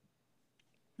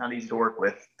not easy to work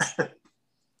with.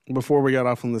 Before we got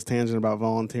off on this tangent about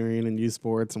volunteering and youth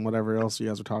sports and whatever else you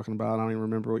guys were talking about, I don't even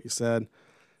remember what you said.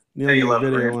 Neil, your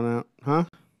video went out. Huh?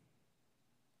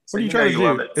 So what are you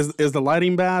trying to do? Is the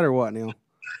lighting bad or what, Neil?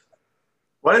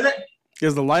 What is it?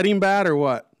 Is the lighting bad or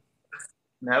what?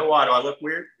 No, why? Do I look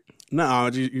weird? No,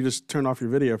 you just turned off your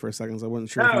video for a second, so I wasn't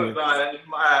sure. No,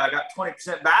 I got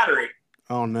 20% battery.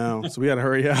 Oh, no. So we got to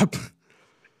hurry up.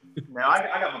 No,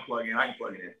 I got my plug in. I can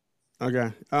plug it in.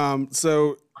 Okay.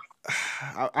 So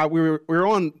we were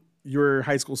on your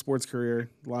high school sports career.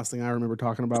 The last thing I remember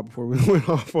talking about before we went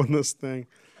off on this thing.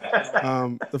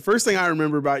 The first thing I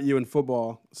remember about you in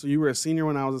football, so you were a senior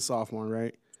when I was a sophomore,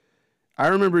 right? I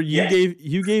remember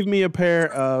you gave me a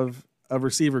pair of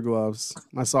receiver gloves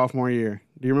my sophomore year.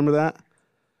 Do you remember that?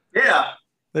 Yeah.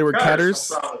 They were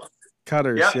cutters.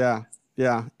 Cutters, yep.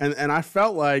 Yeah. And I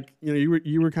felt like, you know,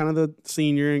 you were kind of the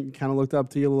senior and kind of looked up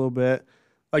to you a little bit.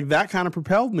 Like that kind of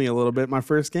propelled me a little bit my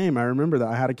first game. I remember that.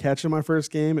 I had a catch in my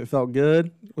first game. It felt good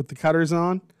with the cutters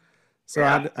on.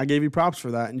 So I gave you props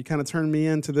for that. And you kind of turned me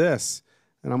into this.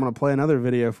 And I'm going to play another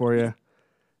video for you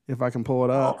if I can pull it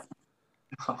up.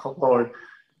 Oh Lord.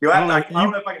 I don't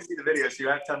know if I can see the video, so you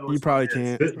have to tell me. You probably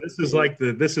can't. This is like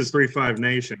this is 3-5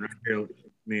 Nation right here,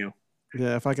 Neil.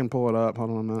 Yeah, if I can pull it up. Hold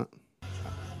on a minute.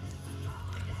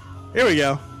 Here we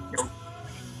go.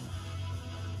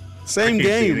 Same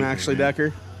game, actually,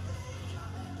 Decker.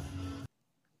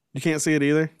 You can't see it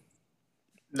either?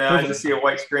 No, I just see a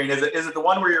white screen. Is it the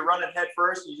one where you're running head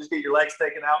first and you just get your legs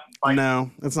taken out and fight? No,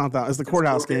 it's not that. It's the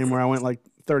courthouse game where I went like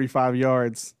 35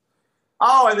 yards.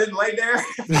 Oh, and then laid there?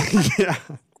 Yeah.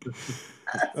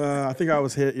 I think I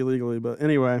was hit illegally, but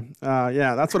anyway,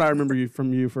 yeah, that's what I remember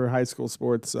from you for high school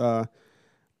sports.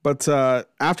 But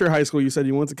after high school, you said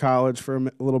you went to college for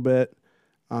a little bit.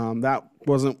 That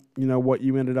wasn't, what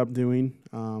you ended up doing.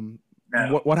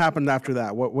 No. What happened after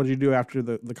that? What did you do after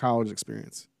the college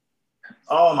experience?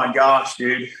 Oh my gosh,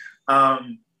 dude. I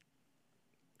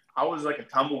was like a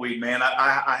tumbleweed, man.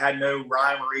 I had no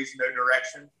rhyme or reason, no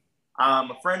direction.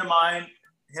 A friend of mine,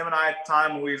 him and I at the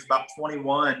time when we was about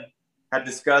 21, had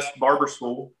discussed barber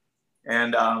school.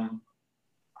 And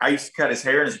I used to cut his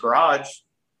hair in his garage.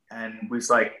 And we was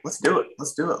like, let's do it.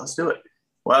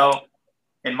 Well,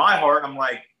 in my heart, I'm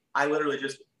like, I literally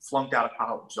just flunked out of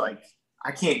college. Like,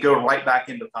 I can't go right back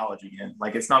into college again.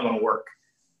 Like, it's not going to work,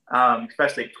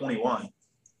 especially at 21.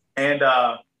 And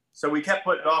so we kept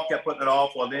putting it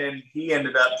off. Well, then he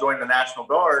ended up joining the National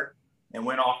Guard and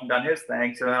went off and done his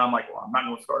thing. So then I'm like, well, I'm not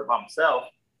going to start it by myself.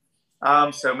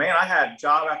 So, man, I had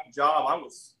job after job.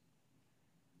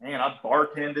 I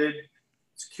bartended,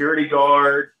 security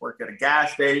guard, worked at a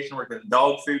gas station, worked at a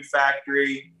dog food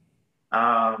factory,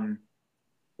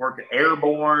 worked at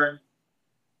Airborne.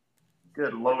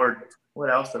 Good Lord. What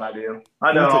else did I do?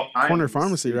 I know. Corner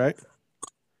pharmacy, right?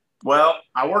 Well,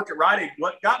 I worked at Rite Aid.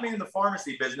 What got me in the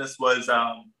pharmacy business was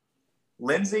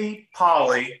Lindsay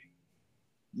Polly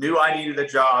knew I needed a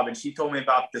job, and she told me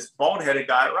about this bald-headed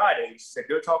guy at Rite Aid. She said,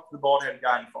 go talk to the bald-headed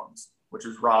guy in the pharmacy, which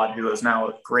is Rod, who is now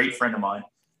a great friend of mine.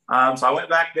 So I went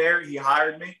back there. He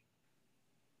hired me.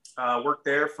 Worked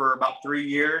there for about 3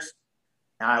 years.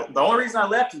 The only reason I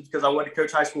left is because I wanted to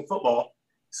coach high school football.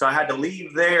 So I had to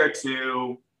leave there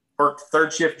to work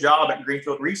third shift job at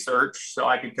Greenfield Research so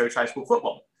I could coach high school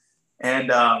football.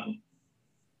 And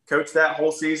coached that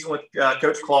whole season with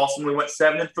Coach Clausen. We went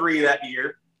 7-3 that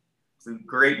year. It was a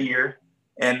great year.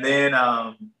 And then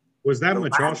was that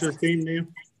Matrosha's team, Neil?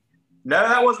 No,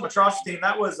 that wasn't Matrosha's team.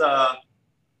 That was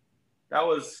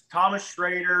Thomas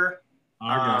Schrader.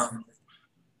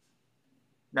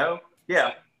 No,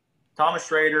 yeah, Thomas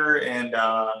Schrader and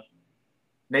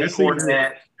Nate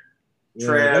Cornett,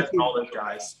 Trev, all those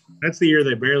guys. That's the year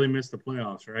they barely missed the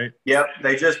playoffs, right? Yep,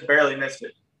 they just barely missed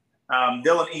it.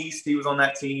 Dylan East, he was on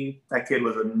that team. That kid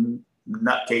was a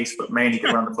nutcase, but man, he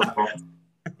could run the football.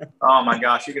 Oh my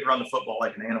gosh, he could run the football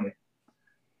like an animal.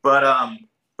 But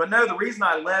no, the reason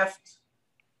I left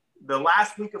the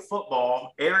last week of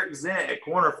football, Eric Zent at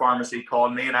Corner Pharmacy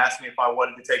called me and asked me if I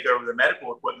wanted to take over the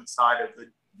medical equipment side of the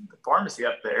pharmacy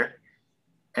up there.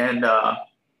 And I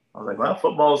was like, well,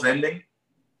 football's ending.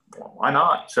 Well, why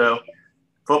not? So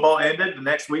football ended. The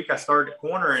next week I started at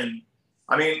Corner. And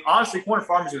I mean, honestly, Corner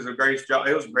Pharmacy was a great job.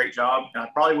 It was a great job. And I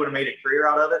probably would have made a career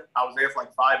out of it. I was there for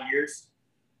like 5 years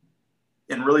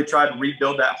and really tried to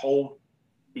rebuild that whole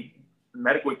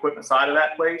medical equipment side of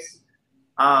that place.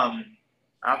 I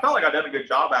felt like I'd done a good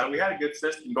job at it. We had a good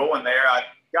system going there. I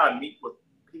got to meet with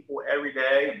people every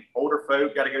day, and older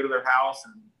folk, got to go to their house,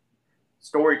 and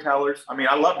storytellers. I mean,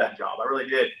 I loved that job. I really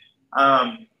did.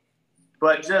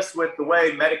 But just with the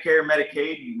way Medicare,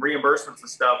 Medicaid, and reimbursements and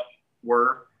stuff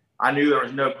were, I knew there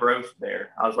was no growth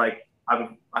there. I was like, I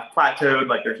plateaued.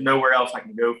 Like, there's nowhere else I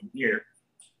can go from here.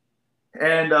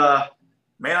 And,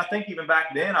 man, I think even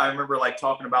back then, I remember, like,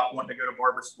 talking about wanting to go to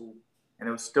barber school. And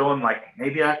it was still in, like,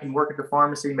 maybe I can work at the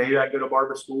pharmacy. Maybe I go to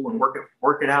barber school and work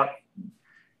it out.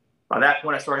 By that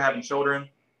point, I started having children.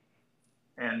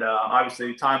 And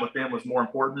obviously, time with them was more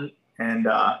important. And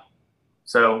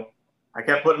so I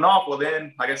kept putting off. Well,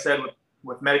 then, like I said,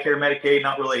 with Medicare, Medicaid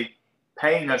not really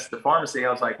paying us the pharmacy,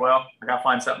 I was like, well, I got to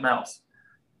find something else.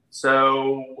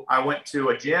 So I went to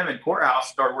a gym in Courthouse,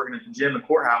 started working at the gym in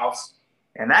Courthouse.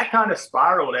 And that kind of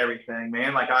spiraled everything,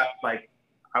 man.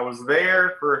 I was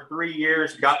there for 3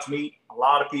 years, got to meet a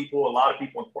lot of people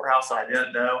in Courthouse I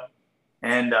didn't know.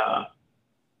 And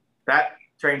that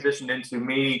transitioned into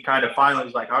me kind of finally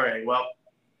was like, all right, well,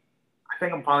 I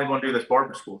think I'm finally going to do this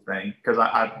barber school thing because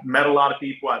I've met a lot of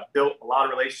people. I've built a lot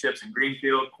of relationships in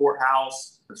Greenfield,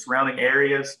 Courthouse, the surrounding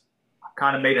areas. I've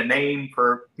kind of made a name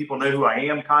for people know who I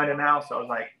am kind of now. So I was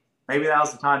like, maybe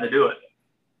now's the time to do it.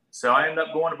 So I ended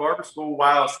up going to barber school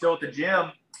while I was still at the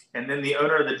gym. And then the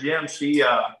owner of the gym, she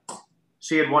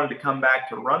had wanted to come back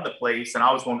to run the place, and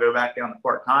I was going to go back down to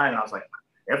part-time. And I was like,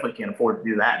 I definitely can't afford to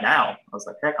do that now. I was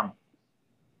like, heck, I'm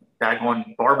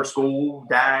going barber school,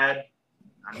 dad.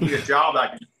 I need a job that I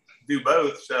can do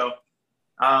both. So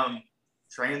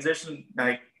transition,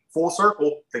 like full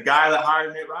circle. The guy that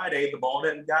hired me at Rite Aid, the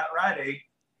bald-headed guy at Rite Aid,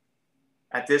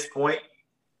 at this point,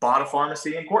 bought a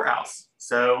pharmacy in Courthouse.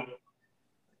 So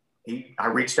I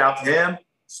reached out to him,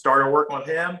 started working with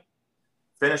him,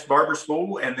 finished barber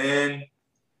school, and then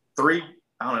 3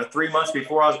 months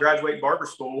before I was graduating barber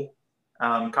school,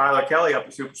 Kyler Kelly up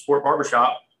at Super Sport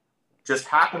Barbershop just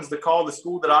happens to call the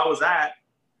school that I was at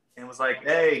and was like,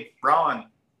 hey, Ron,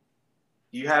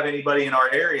 do you have anybody in our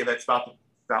area that's about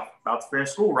to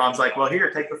finish school? Ron's like, well, here,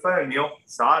 take the phone, Neil.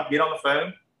 So I get on the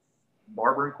phone,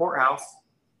 barber in Courthouse.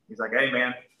 He's like, hey,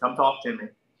 man, come talk to me.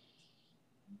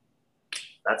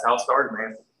 That's how it started,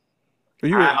 man.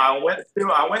 I went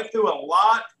through a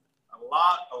lot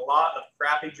of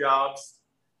crappy jobs.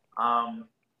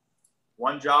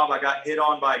 One job I got hit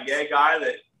on by a gay guy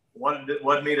that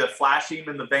wanted me to flash him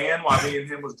in the van while me and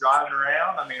him was driving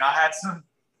around. I mean, I've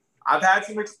had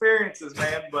some experiences,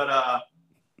 man, but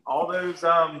all those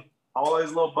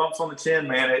little bumps on the chin,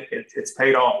 man, it's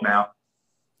paid off now.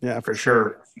 Yeah, for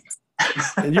sure.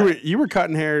 And you were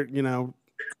cutting hair,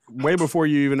 way before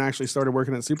you even actually started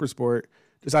working at Supersport,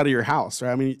 just out of your house,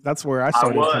 right? I mean, that's where I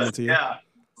started coming to you.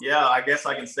 Yeah. I guess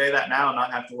I can say that now and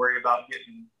not have to worry about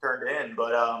getting turned in.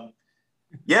 But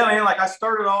yeah, man, like I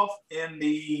started off in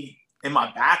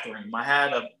my bathroom. I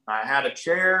had a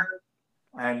chair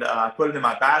and I put it in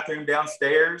my bathroom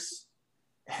downstairs,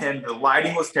 and the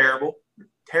lighting was terrible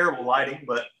lighting.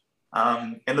 But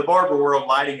in the barber world,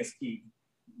 lighting is key.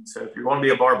 So if you're going to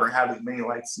be a barber, have as many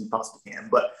lights as you possibly can.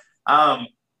 But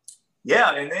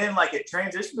yeah, and then like it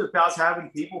transitioned to I was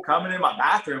having people coming in my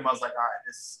bathroom. I was like, all right,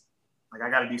 like, I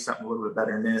got to do something a little bit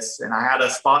better than this. And I had a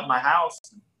spot in my house,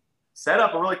 set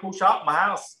up a really cool shop in my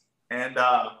house. And,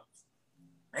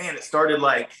 man, it started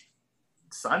like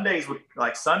Sunday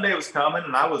was coming,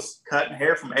 and I was cutting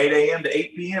hair from 8 a.m. to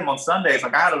 8 p.m. on Sundays.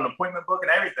 Like, I had an appointment book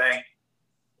and everything.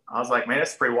 I was like, man,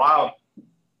 that's pretty wild.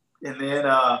 And then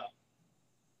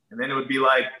it would be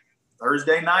like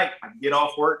Thursday night, I'd get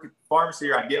off work at the pharmacy,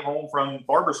 or I'd get home from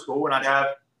barber school, and I'd have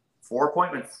 4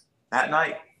 appointments that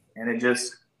night. And it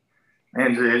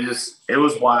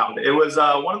was wild. It was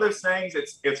one of those things.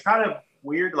 It's kind of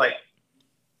weird. Like,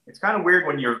 it's kind of weird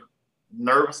when you're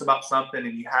nervous about something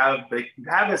and you have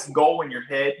this goal in your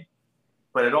head,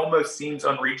 but it almost seems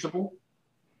unreachable.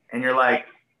 And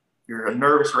you're a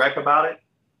nervous wreck about it.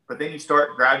 But then you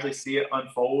start gradually see it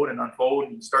unfold, and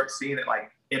you start seeing it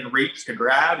like in reach to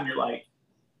grab, and you're like,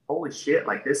 holy shit,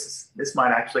 like this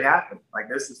might actually happen. Like,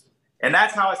 and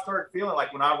that's how I started feeling.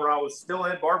 Like, whenever I was still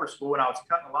in barber school and I was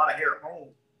cutting a lot of hair at home,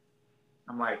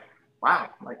 I'm like, wow,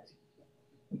 like,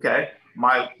 okay.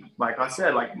 Like I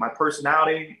said, like, my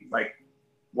personality, like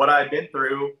what I've been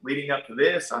through leading up to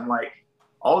this, I'm like,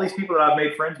 all these people that I've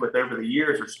made friends with over the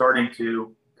years are starting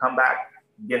to come back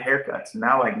and get haircuts. And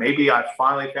now, like, maybe I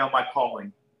finally found my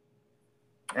calling.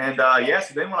 And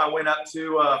so then when I went up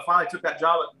to finally took that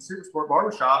job at the Super Sport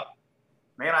Barbershop,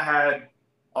 man, I had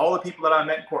all the people that I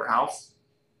met in Courthouse.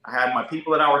 I had my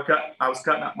people that I was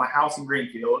cutting up my house in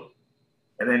Greenfield,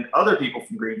 and then other people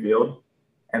from Greenfield,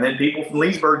 and then people from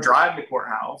Leesburg driving to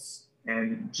Courthouse,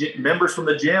 and members from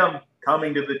the gym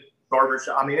coming to the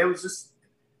barbershop. I mean, it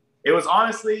was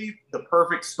honestly the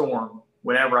perfect storm.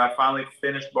 Whenever I finally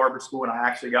finished barber school and I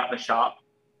actually got in the shop,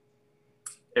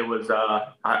 it was,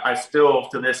 I still,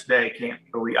 to this day, can't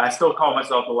believe, I still call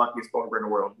myself the luckiest barber in the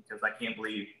world, because I can't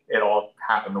believe it all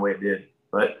happened the way it did.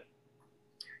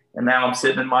 And now I'm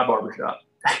sitting in my barbershop.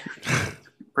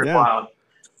 Pretty wild.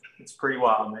 It's pretty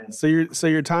wild, man. So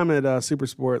your time at Super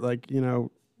Sport, like,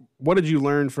 what did you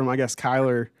learn from, I guess,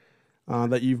 Kyler,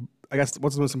 what's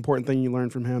the most important thing you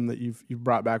learned from him that you've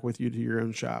brought back with you to your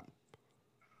own shop?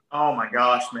 Oh my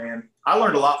gosh, man. I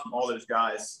learned a lot from all those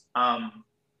guys.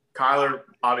 Kyler,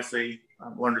 obviously,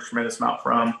 I've learned a tremendous amount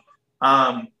from.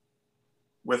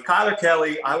 With Kyler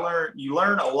Kelly, you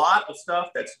learn a lot of stuff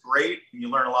that's great, and you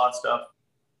learn a lot of stuff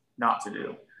not to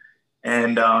do.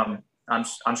 And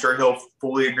I'm sure he'll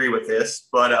fully agree with this,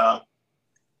 but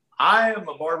I am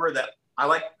a barber that I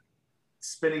like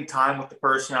spending time with the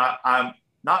person. I'm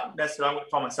not necessarily, I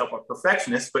wouldn't call myself a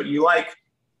perfectionist, but you like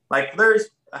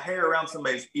there's a hair around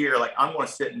somebody's ear, like, I'm going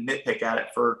to sit and nitpick at it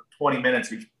for 20 minutes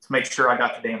to make sure I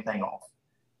got the damn thing off.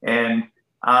 And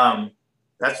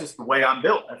that's just the way I'm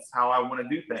built. That's how I want to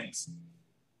do things.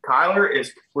 Kyler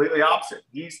is completely opposite.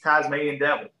 He's Tasmanian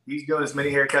devil. He's doing as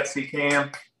many haircuts as he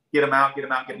can. Get them out, get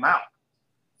them out, get them out.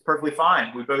 It's perfectly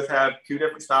fine. We both have two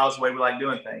different styles, the way we like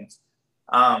doing things.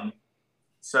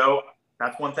 So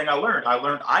that's one thing I learned.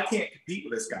 I can't compete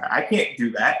with this guy. I can't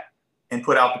do that and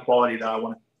put out the quality that I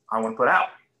want to put out.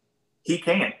 He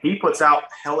can. He puts out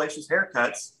hellacious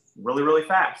haircuts really, really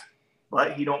fast,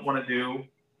 but he don't want to do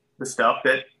the stuff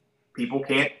that people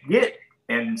can't get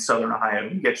in Southern Ohio.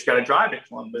 You got to drive to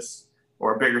Columbus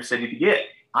or a bigger city to get.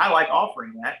 I like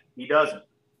offering that. He doesn't.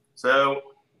 So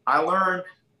I learned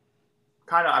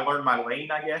my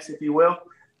lane, I guess, if you will.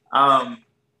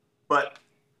 But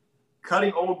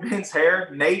cutting old men's hair,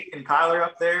 Nate and Kyler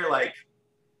up there, like,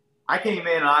 I came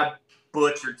in and I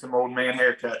butchered some old man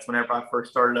haircuts whenever I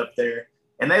first started up there,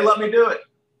 and they let me do it.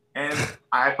 And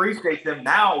I appreciate them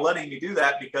now letting me do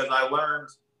that, because I learned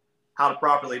how to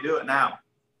properly do it now.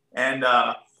 And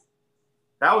that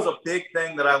was a big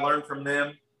thing that I learned from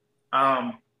them.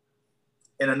 And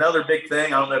another big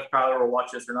thing, I don't know if Kyler will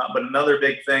watch this or not, but another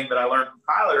big thing that I learned from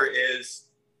Kyler is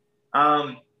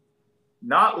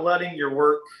not letting your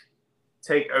work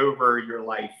take over your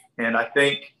life. And I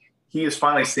think he is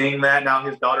finally seeing that now.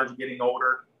 His daughter's getting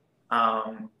older.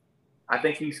 I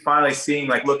think he's finally seeing,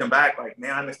 like, looking back, like,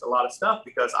 man, I missed a lot of stuff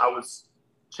because I was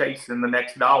chasing the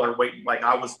next dollar, waiting, like,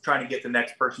 I was trying to get the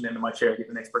next person into my chair, get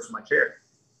the next person in my chair.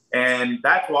 And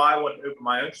that's why I wanted to open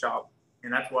my own shop.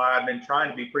 And that's why I've been trying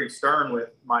to be pretty stern with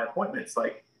my appointments.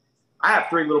 Like, I have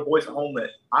 3 little boys at home that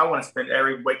I want to spend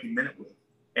every waking minute with.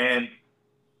 And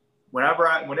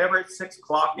whenever it's 6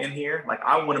 o'clock in here, like,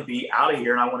 I want to be out of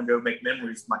here and I want to go make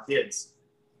memories with my kids.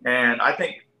 And I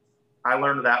think I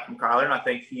learned that from Kyler, and I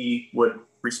think he would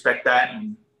respect that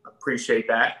and appreciate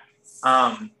that.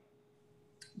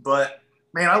 But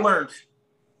man, I learned,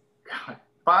 God,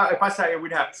 if I sat here,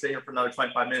 we'd have to sit here for another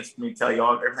 25 minutes for me to tell you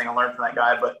all everything I learned from that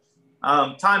guy. But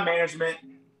time management,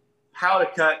 how to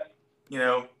cut,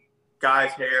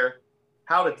 guys' hair,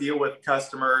 how to deal with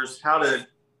customers, how to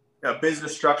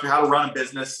business structure, how to run a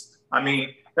business. I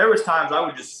mean, there was times I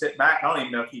would just sit back. I don't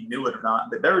even know if he knew it or not,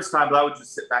 but there was times I would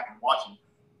just sit back and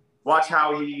watch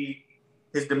how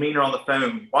his demeanor on the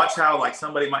phone, watch how like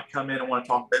somebody might come in and want to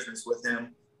talk business with him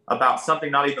about something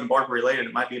not even barber related.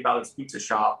 It might be about his pizza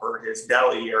shop or his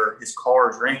deli or his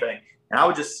cars or anything. And I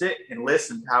would just sit and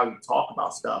listen to how he would talk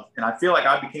about stuff. And I feel like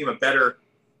I became a better,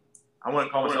 I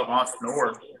wouldn't call myself an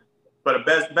entrepreneur, but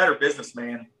a better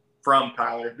businessman from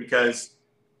Kyler, because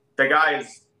the guy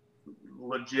is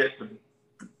legit the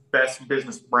best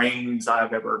business brains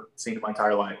I've ever seen in my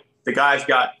entire life. The guy's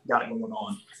got it going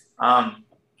on.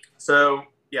 So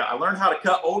yeah, I learned how to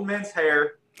cut old men's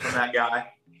hair from that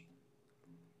guy.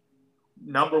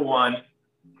 Number one,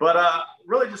 but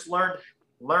really just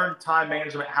learn time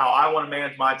management, how I want to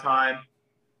manage my time.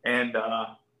 And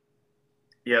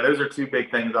yeah, those are two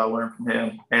big things I learned from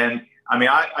him. And I mean,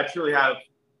 I truly have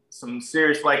some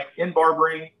serious, like in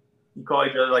barbering, you call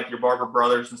each other like your barber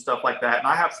brothers and stuff like that. And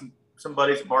I have some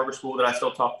buddies at barber school that I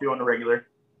still talk to on the regular.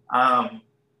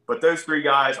 But those three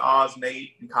guys, Oz,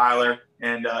 Nate, and Kyler,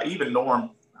 and even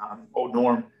Norm, old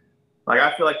Norm, like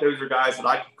I feel like those are guys that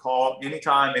I could call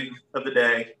anytime of the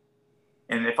day.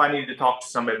 And if I needed to talk to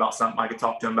somebody about something, I could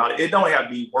talk to them about it. It don't have to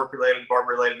be work related,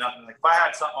 barber related, nothing. Like if I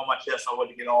had something on my chest I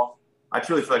wanted to get off, I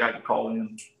truly feel like I could call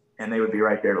them and they would be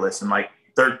right there to listen. Like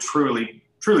they're truly,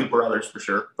 truly brothers for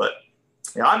sure. But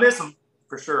yeah, I miss them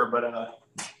for sure. But I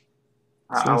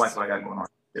like what I got going on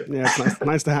too. Yeah, it's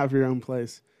nice to have your own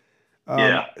place.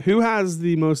 Yeah. Who has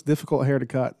the most difficult hair to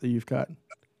cut that you've cut?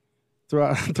 Throw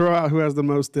out who has the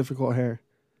most difficult hair.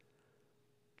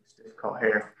 Difficult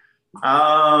hair.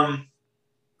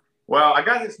 Well, I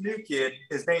got this new kid.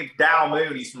 His name's Dow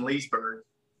Moon. He's from Leesburg.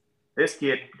 This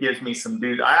kid gives me some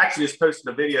dude. I actually just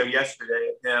posted a video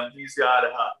yesterday of him. He's got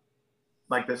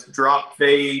like this drop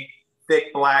fade,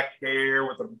 thick black hair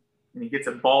and he gets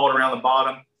it bald around the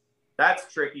bottom.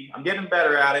 That's tricky. I'm getting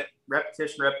better at it.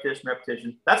 Repetition.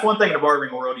 That's one thing in the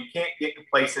barbering world. You can't get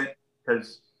complacent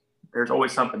because there's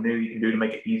always something new you can do to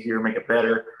make it easier, make it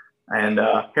better. And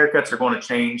haircuts are going to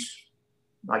change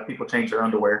like people change their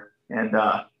underwear. And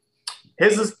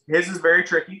his is very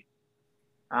tricky.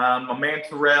 My man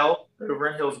Terrell over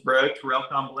in Hillsborough, Terrell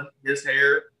Cumberland, his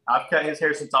hair, I've cut his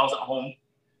hair since I was at home.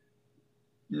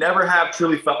 Never have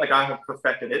truly felt like I have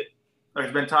perfected it.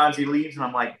 There's been times he leaves and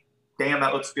I'm like, damn,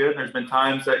 that looks good. And there's been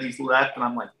times that he's left and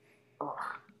I'm like, oh,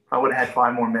 I would have had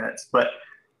 5 more minutes. But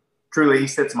truly, he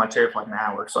sits in my chair for like an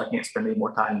hour, so I can't spend any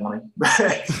more time on him.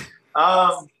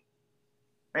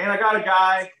 Man, I got a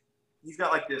guy. He's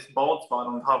got like this bald spot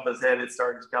on top of his head. It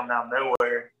started to come out of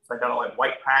nowhere. So I got a like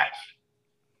white patch.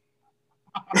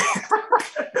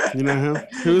 You know him?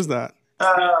 Who is that?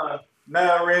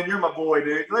 No, Ren, you're my boy,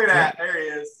 dude. Look at that. There he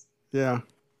is. Yeah.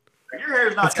 Your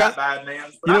hair's not that bad,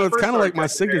 man. You know, it's kind of like my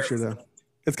signature, though.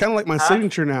 It's kind of like my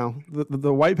signature now.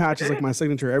 The white patch is like my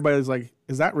signature. Everybody's like,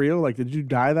 is that real? Like, did you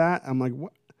dye that? I'm like,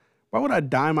 what? Why would I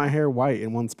dye my hair white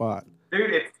in one spot?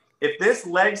 Dude, if this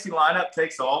legacy lineup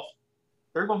takes off,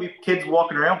 there are going to be kids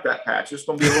walking around with that patch. There's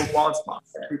going to be a little blonde spot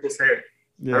in people's hair.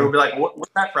 Yeah. They'll be like, what's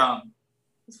that from?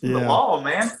 It's from the Law,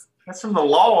 man. That's from the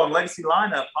Law and Legacy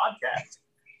Lineup podcast.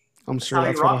 I'm sure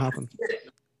that's what will happen.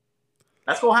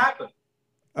 That's what will happen.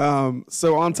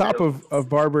 So on top of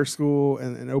barber school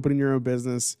and opening your own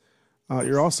business,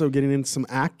 you're also getting into some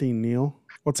acting, Neil.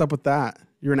 What's up with that?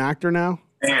 You're an actor now?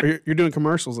 Or you're doing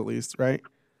commercials at least, right?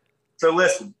 So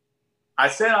listen, I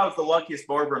said I was the luckiest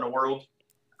barber in the world.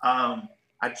 Number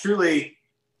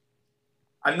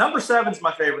 7 is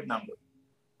my favorite number.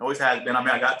 Always has been. I mean,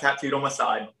 I got tattooed on my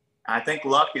side. I think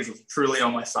luck is truly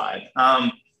on my side.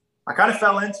 I kind of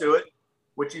fell into it,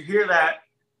 which you hear that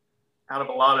out of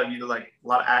a lot of like a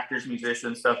lot of actors,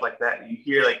 musicians, stuff like that. You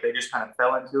hear like they just kind of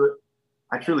fell into it.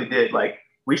 I truly did. Like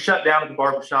we shut down at the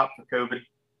barbershop for COVID.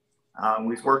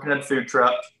 We was working in a food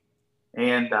truck,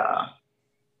 and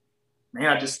man,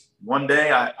 I just one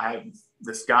day I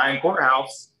this guy in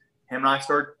courthouse. Him and I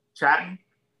started chatting.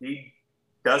 He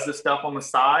does this stuff on the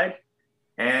side,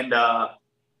 and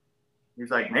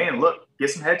he's like, "Man, look, get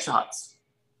some headshots."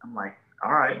 I'm like,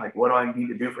 "All right, like what do I need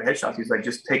to do for headshots?" He's like,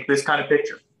 "Just take this kind of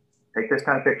picture. Take this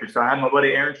kind of picture." So I had my buddy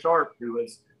Aaron Sharp, who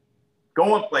was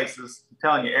going places. I'm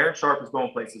telling you, Aaron Sharp is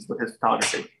going places with his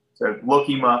photography. So look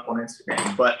him up on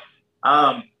Instagram. But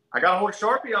I got a hold of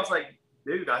Sharpie. I was like,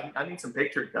 "Dude, I need some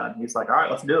pictures done." He's like, "All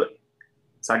right, let's do it."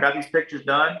 So I got these pictures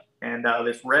done, and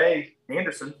this Ray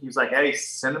Anderson, he was like, "Hey,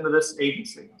 send them to this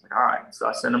agency." I was like, "All right." So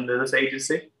I sent them to this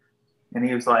agency, and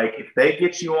he was like, "If they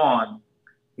get you on,"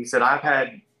 he said, "I've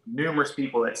had numerous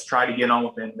people that's tried to get on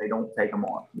with them, they don't take them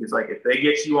on." He was like, "If they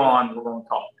get you on, we're going to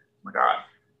talk." I'm like, "All right."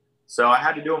 So I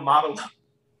had to do a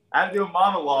I had to do a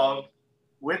monologue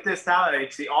with this talent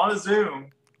agency on a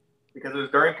Zoom because it was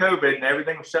during COVID and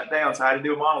everything was shut down. So I had to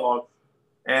do a monologue.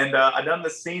 And I done the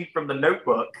scene from The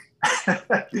Notebook.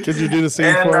 Could you do the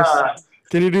scene for us?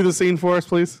 Can you do the scene for us,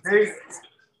 please? Dude,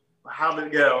 how did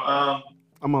it go? I'm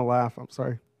going to laugh. I'm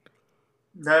sorry.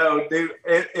 No, dude.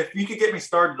 If you could get me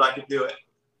started, I could do it.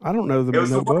 I don't know The It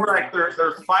was Notebook. the one where like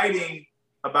they're fighting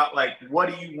about like, what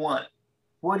do you want?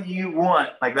 What do you want?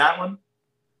 Like that one.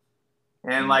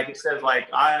 And like it says, like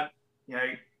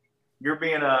you're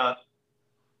being a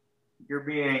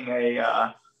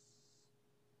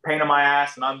pain in my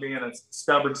ass, and I'm being a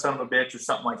stubborn son of a bitch, or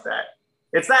something like that.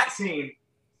 It's that scene.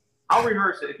 I'll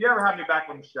rehearse it. If you ever have me back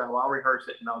on the show, I'll rehearse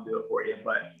it and I'll do it for you.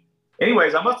 But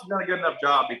anyways, I must have done a good enough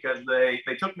job because they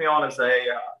took me on as they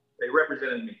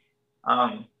represented me.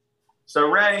 So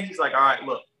Ray, he's like, all right,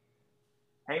 look,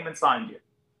 Heyman signed you.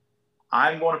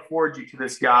 I'm going to forward you to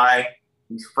this guy.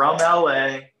 He's from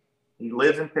LA. He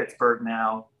lives in Pittsburgh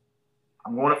now.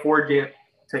 I'm going to forward you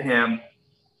to him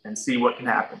and see what can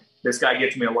happen. This guy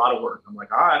gets me a lot of work. I'm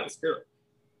like, all right, let's do it.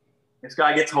 This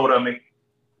guy gets hold of me.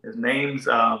 His name's,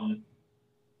 What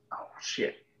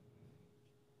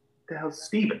the hell's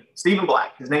Steven? Steven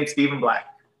Black. His name's Steven Black.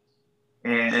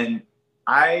 And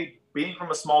I, being from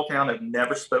a small town, I've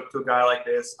never spoke to a guy like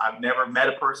this. I've never met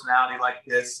a personality like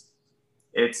this.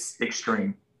 It's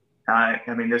extreme. I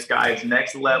mean, this guy is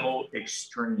next level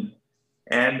extreme.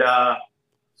 And as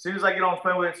soon as I get on the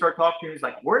phone with him and start talking to him, he's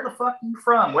like, where the fuck are you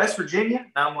from? West Virginia?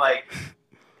 And I'm like,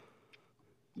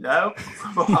 no,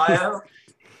 from Ohio.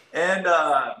 And,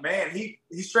 man, he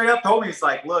straight up told me, he's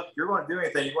like, look, if you're going to do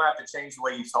anything, you're going to have to change the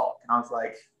way you talk. And I was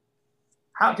like,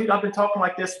 dude, I've been talking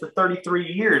like this for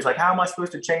 33 years. Like, how am I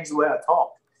supposed to change the way I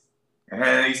talk?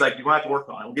 And he's like, you're going to have to work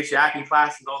on it. We'll get you acting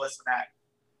classes, all this and that.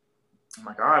 I'm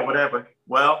like, all right, whatever.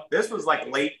 Well, this was like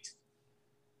late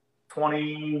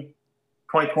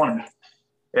 2020.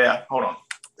 Yeah, hold on.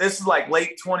 This is like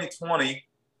late 2020.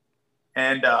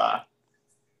 And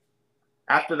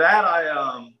after that,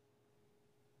 I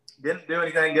didn't do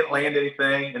anything, didn't land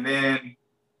anything. And then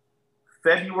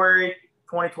February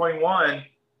 2021,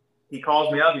 he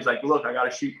calls me up. He's like, look, I got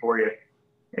a shoot for you.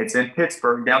 It's in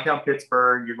Pittsburgh, downtown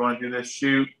Pittsburgh. You're going to do this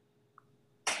shoot.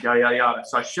 Yada, yada, yada.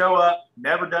 So I show up,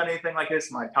 never done anything like this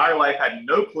in my entire life, had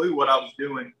no clue what I was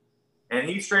doing. And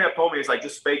he straight up told me, he's like,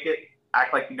 just fake it.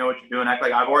 Act like you know what you're doing. Act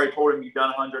like I've already told him you've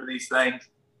done 100 of these things.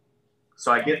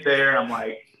 So I get there and I'm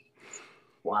like,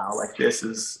 wow, like this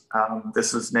is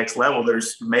next level.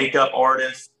 There's makeup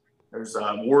artists, there's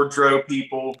wardrobe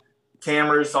people,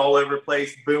 cameras all over the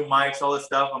place, boom mics, all this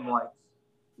stuff. I'm like,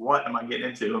 what am I getting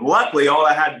into? And luckily, all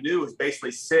I had to do was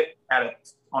basically sit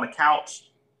on a couch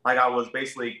like I was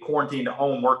basically quarantined at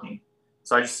home working.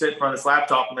 So I just sit in front of this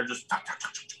laptop and they're just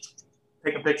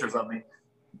taking pictures of me.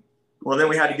 Well, then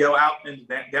we had to go out in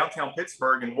downtown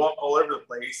Pittsburgh and walk all over the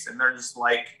place. And they're just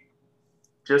like,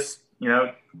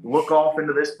 look off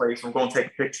into this place. We're going to take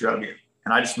a picture of you.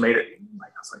 And I just made it. I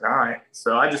was like, all right.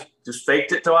 So I just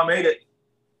faked it till I made it.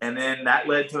 And then that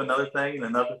led to another thing and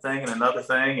another thing and another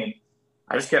thing. And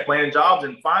I just kept landing jobs.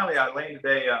 And finally I landed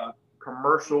a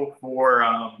commercial for,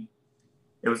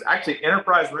 it was actually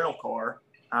Enterprise Rental Car.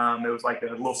 It was like a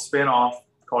little spinoff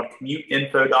called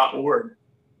commuteinfo.org.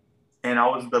 And I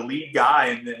was the lead guy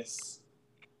in this.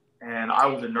 And I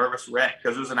was a nervous wreck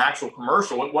because it was an actual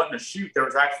commercial. It wasn't a shoot. There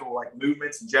was actual like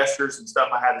movements and gestures and stuff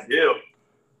I had to do.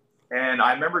 And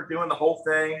I remember doing the whole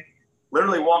thing,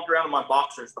 literally walked around in my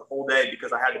boxers the whole day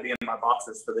because I had to be in my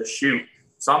boxers for this shoot.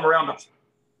 So I'm around,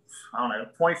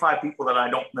 25 people that I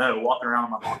don't know walking around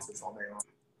in my boxers all day long.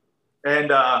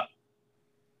 And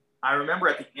I remember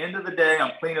at the end of the day,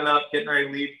 I'm cleaning up, getting ready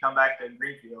to leave, come back to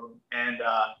Greenfield. And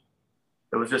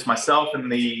it was just myself and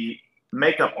the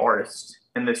makeup artist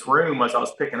in this room as I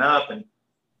was picking up. And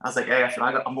I was like, hey,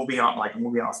 I'm going to be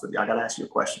honest with you. I got to ask you a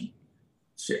question.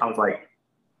 I was like,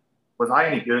 was I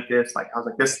any good at this? Like, I was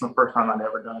like, this is the first time I've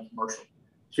ever done a commercial.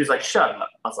 She was like, shut up.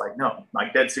 I was like, no,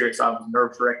 like dead serious. I was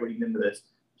nervous wreck leading into this.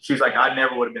 She was like, I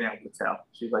never would have been able to tell.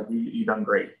 She's like, you done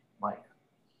great. I'm like,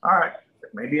 all right,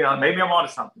 maybe I'm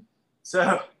onto something.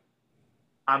 So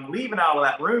I'm leaving out of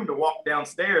that room to walk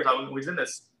downstairs. I was in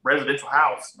this residential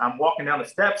house. I'm walking down the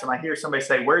steps and I hear somebody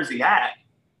say, where's he at?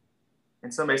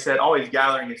 And somebody said, oh, he's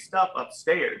gathering his stuff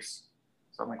upstairs.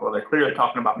 So I'm like, well, they're clearly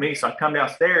talking about me. So I come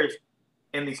downstairs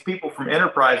and these people from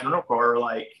Enterprise Rental Car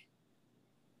are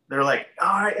they're like,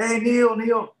 all right, hey,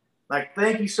 Neil, like,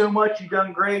 thank you so much. You've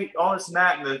done great, all this and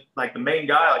that. And the main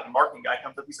guy, like the marketing guy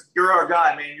comes up, he's like, you're our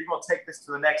guy, man. You're going to take this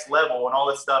to the next level and all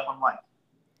this stuff. I'm like,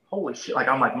 holy shit. Like,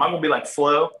 am I going to be like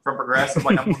Flo from Progressive?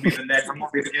 Like, I'm going to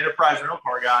be the Enterprise Rental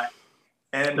Car guy.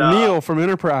 And Neil from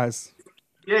Enterprise.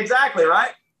 Yeah, exactly,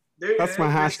 right? Dude, That's my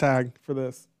hashtag for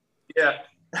this. Yeah.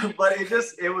 But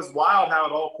it was wild how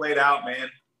it all played out, man.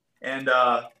 And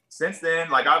since then,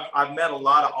 like I've met a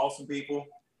lot of awesome people.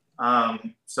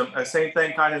 Same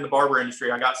thing kind of in the barber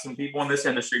industry. I got some people in this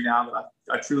industry now that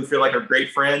I truly feel like are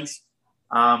great friends.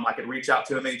 I could reach out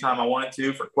to them anytime I wanted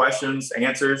to for questions,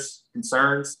 answers,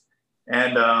 concerns.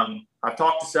 And I've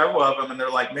talked to several of them and they're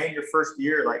like, man, your first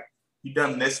year, like you've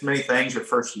done this many things your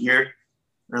first year.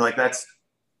 They're like, that's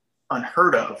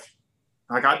unheard of.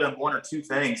 Like I've done one or two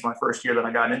things my first year that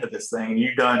I got into this thing. And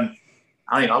you've done,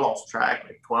 I lost track,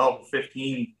 like 12,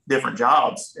 15 different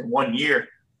jobs in 1 year.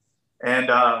 And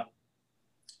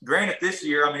granted, this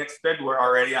year, I mean, it's February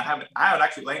already. I haven't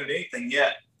actually landed anything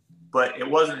yet, but it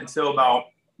wasn't until about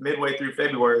midway through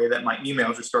February that my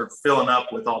emails just started filling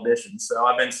up with auditions. So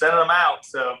I've been sending them out.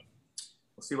 So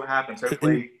we'll see what happens.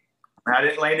 Hopefully, I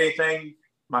didn't land anything.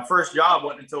 My first job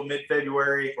wasn't until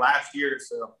mid-February last year.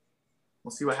 So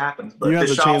we'll see what happens. But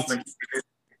this shop's been good.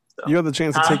 So. You had the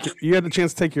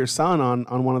chance to take your son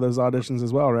on one of those auditions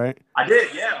as well, right? I did,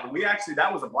 yeah.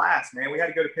 That was a blast, man. We had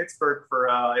to go to Pittsburgh for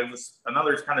it was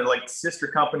another kind of like sister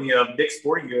company of Dick's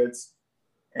Sporting Goods,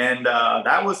 and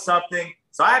that was something.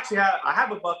 So I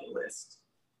have a bucket list,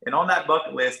 and on that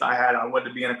bucket list I wanted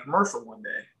to be in a commercial one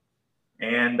day,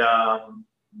 and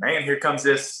man, here comes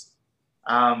this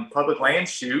public land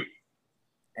shoot,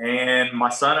 and my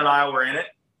son and I were in it,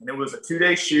 and it was a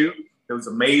 2-day shoot. It was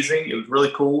amazing. It was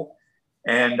really cool,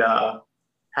 and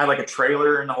had like a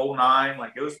trailer and the whole nine.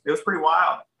 Like it was pretty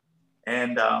wild.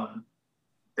 And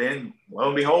then lo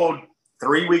and behold,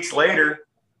 3 weeks later,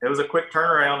 it was a quick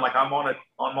turnaround. Like I'm on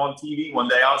TV one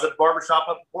day. I was at the barbershop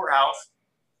at the courthouse,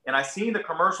 and I seen the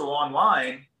commercial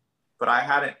online, but I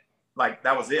hadn't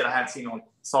that was it. I hadn't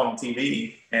saw it on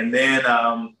TV. And then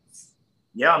I'm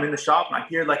in the shop and I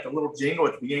hear like the little jingle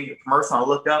at the beginning of the commercial. I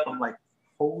look up. I'm like,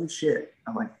 holy shit!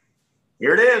 I'm like,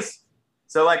 here it is.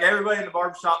 So like everybody in the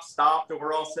barbershop stopped and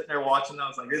we're all sitting there watching. I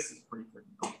was like, this is pretty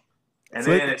freaking cool. And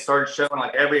then it started showing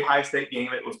like every high state game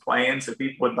it was playing. So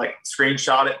people would like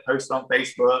screenshot it, post it on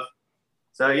Facebook.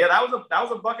 So yeah, that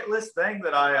was a bucket list thing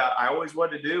that I always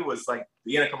wanted to do, was like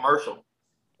be in a commercial.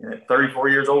 And at 34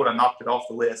 years old, I knocked it off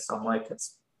the list. So I'm like,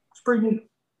 it's pretty neat.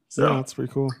 So yeah, that's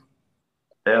pretty cool.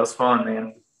 Yeah, it was fun,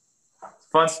 man.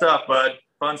 Fun stuff, bud.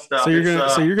 Fun stuff. So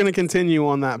you're gonna continue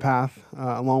on that path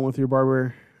along with your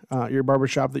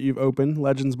barbershop that you've opened,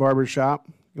 Legends Barbershop.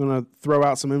 You want to throw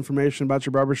out some information about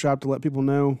your barbershop to let people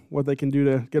know what they can do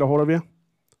to get a hold of you?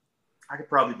 I could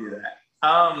probably do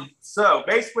that. So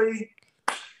basically,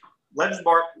 Legends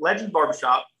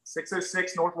Barbershop,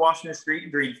 606 North Washington Street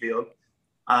in Greenfield.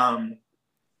 You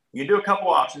can do a couple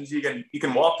options. You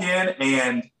can walk in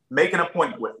and make an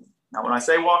appointment with me. Now, when I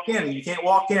say walk in, you can't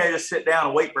walk in and just sit down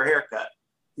and wait for a haircut.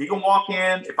 You can walk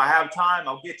in. If I have time,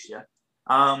 I'll get you.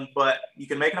 But you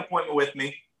can make an appointment with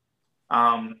me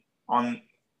on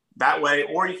that way,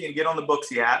 or you can get on the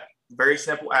Booksy app. Very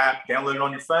simple app. Download it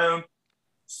on your phone.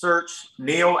 Search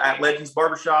Neil at Legends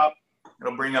Barbershop.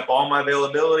 It'll bring up all my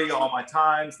availability, all my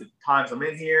times, the times I'm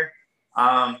in here.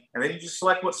 And then you just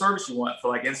select what service you want. For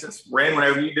like instance, Ren,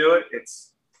 whenever you do it,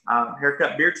 it's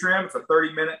haircut, beard trim. It's a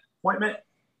 30-minute appointment.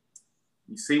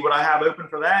 You see what I have open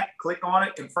for that. Click on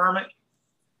it, confirm it,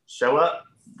 show up,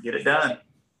 get it done.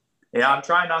 Yeah, I'm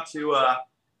trying not to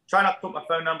put my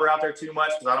phone number out there too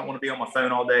much because I don't want to be on my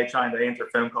phone all day trying to answer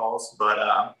phone calls.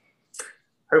 But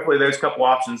hopefully those couple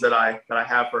options that I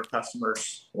have for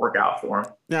customers work out for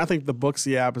them. Yeah, I think the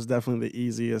Booksy app is definitely the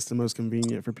easiest and most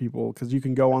convenient for people because you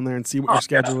can go on there and see what your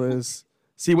schedule is,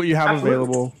 see what you have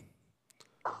available.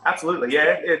 Absolutely,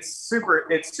 yeah. It's super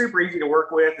easy to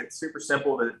work with. It's super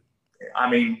simple to.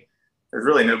 I mean, there's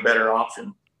really no better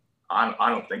option. I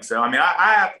don't think so. I mean,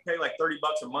 I have to pay like $30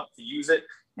 a month to use it,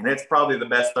 and it's probably the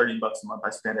best $30 a month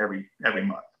I spend every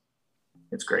month.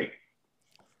 It's great.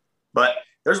 But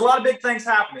there's a lot of big things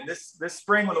happening this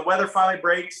spring when the weather finally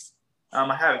breaks.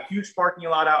 I have a huge parking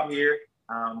lot out here.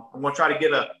 I'm going to try to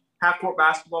get a half-court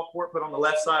basketball court put on the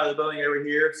left side of the building over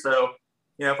here. So,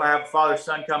 you know, if I have a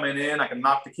father-son coming in, I can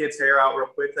knock the kids' hair out real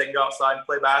quick. They can go outside and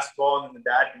play basketball, and then the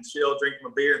dad can chill, drink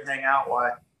him a beer, and hang out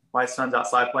while my son's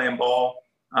outside playing ball.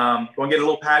 Going to get a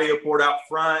little patio poured out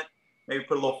front, maybe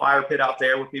put a little fire pit out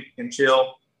there where people can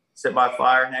chill, sit by the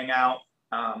fire, hang out.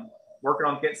 Working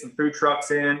on getting some food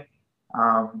trucks in.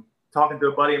 Talking to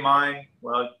a buddy of mine,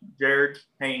 Jared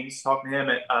Haynes, talking to him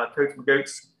at Coach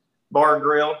McGoat's Bar and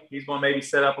Grill. He's going to maybe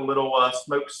set up a little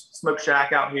smoke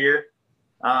shack out here,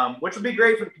 which would be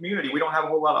great for the community. We don't have a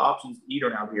whole lot of options to eat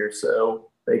around here,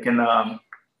 so they can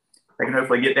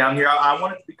hopefully get down here. I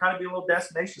want it to be a little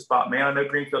destination spot, man. I know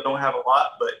Greenfield don't have a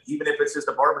lot, but even if it's just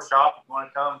a barbershop, if you want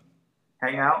to come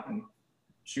hang out and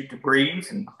shoot the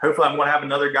breeze. And hopefully I'm going to have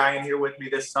another guy in here with me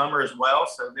this summer as well.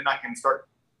 So then I can start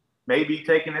maybe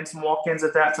taking in some walk-ins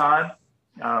at that time.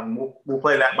 We'll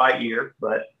play that by ear,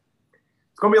 but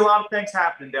it's going to be a lot of things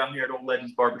happening down here at Old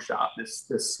Legends Barbershop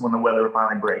this when the weather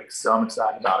finally breaks. So I'm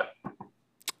excited about it.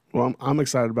 Well, I'm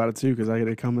excited about it too because I get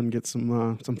to come and get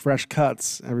some fresh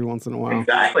cuts every once in a while.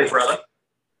 Exactly, brother.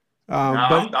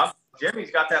 But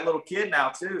Jimmy's got that little kid now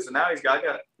too, so now he's got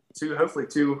hopefully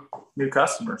two new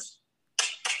customers.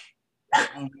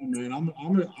 Oh, man,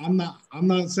 I'm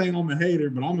not saying I'm a hater,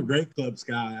 but I'm a Great Clips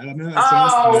guy. I know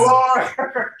Oh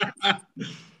Lord!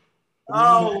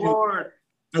 Oh Lord!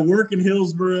 I work in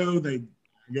Hillsboro. They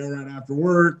go right after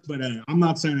work, but I'm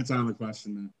not saying it's out of the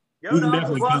question, man. Yo, We can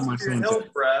definitely cut my son.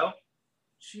 Hillsboro.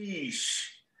 Sheesh.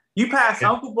 You pass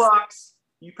Uncle Buck's,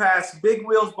 you pass Big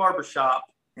Wheels Barbershop,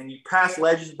 and you pass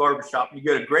Legends Barbershop. You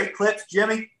go to Great Clips,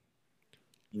 Jimmy.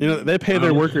 you know they pay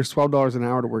their workers $12 an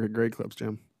hour to work at Great Clips,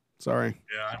 Jim. Sorry.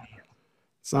 Yeah.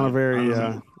 It's not a very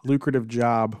lucrative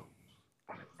job.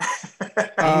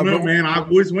 I don't know, man. I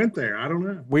always went there. I don't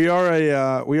know. We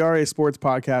are a sports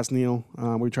podcast, Neil.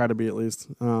 We try to be at least.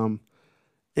 And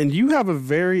you have a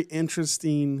very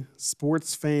interesting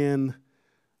sports fan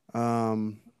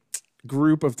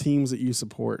group of teams that you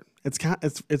support.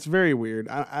 It's very weird.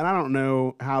 I don't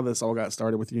know how this all got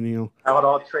started with you, Neil. How it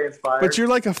all transpired. But you're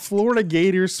like a Florida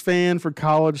Gators fan for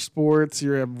college sports.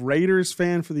 You're a Raiders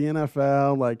fan for the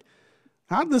NFL. Like,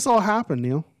 how did this all happen,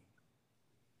 Neil?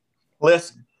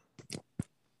 Listen,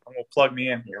 I'm gonna plug me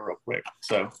in here real quick.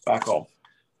 So back off.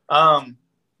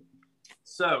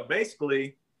 So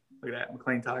basically, look at that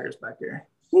McLean tires back there.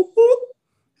 Whoop, whoop.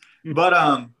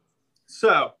 But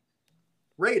so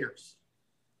Raiders.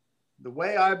 The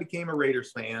way I became a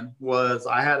Raiders fan was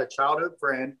I had a childhood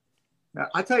friend. Now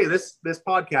I tell you, this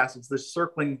podcast is the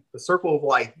circle of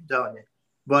life, I'm telling you.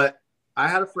 But I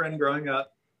had a friend growing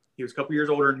up. He was a couple years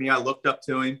older than me. I looked up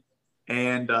to him,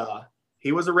 and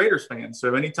he was a Raiders fan.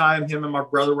 So anytime him and my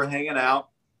brother were hanging out,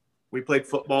 we played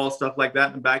football, stuff like that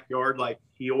in the backyard. Like,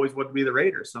 he always wanted to be the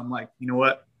Raiders. So I'm like, you know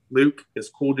what? Luke is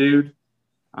a cool dude.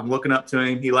 I'm looking up to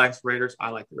him. He likes the Raiders. I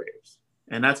like the Raiders.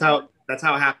 And that's how it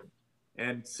happened.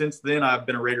 And since then, I've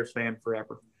been a Raiders fan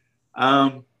forever.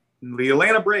 The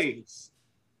Atlanta Braves.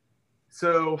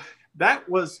 So that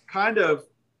was kind of,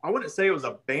 I wouldn't say it was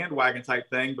a bandwagon type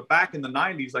thing, but back in the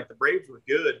 90s, like, the Braves were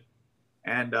good.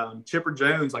 And Chipper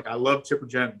Jones, like, I love Chipper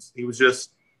Jones. He was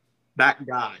just that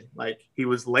guy. Like, he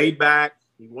was laid back.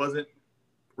 He wasn't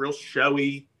real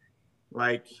showy.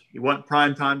 Like, he wasn't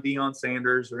primetime Deion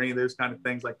Sanders or any of those kind of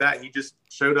things like that. He just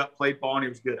showed up, played ball, and he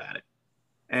was good at it.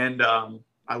 And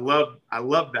I love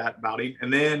that about him.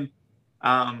 And then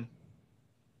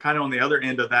kind of on the other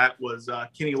end of that was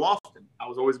Kenny Lofton. I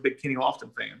was always a big Kenny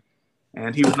Lofton fan.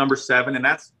 And he was number 7. And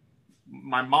that's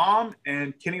my mom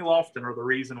and Kenny Lofton are the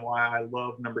reason why I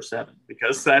love number 7,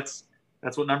 because that's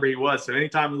what number he was. So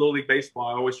anytime in Little League Baseball,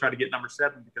 I always try to get number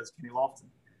 7 because Kenny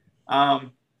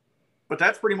Lofton. But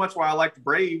that's pretty much why I like the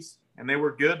Braves, and they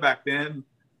were good back then.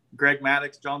 Greg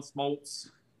Maddux, John Smoltz,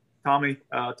 Tom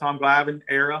Glavine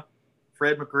era,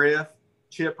 Fred McGriff,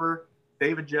 Chipper,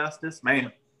 David Justice.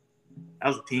 Man, that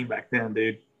was a team back then,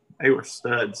 dude. They were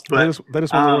studs. But they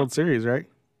just won the World Series, right?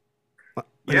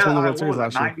 They just won the World Series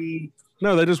last year.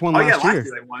 No, they just won last year. Last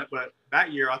year they won it, but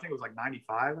that year I think it was like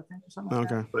 95, I think, or something like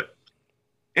that. But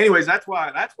anyways, that's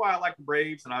why I like the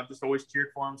Braves, and I've just always cheered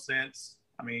for them since.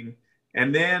 I mean,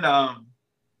 and then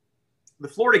the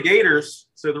Florida Gators.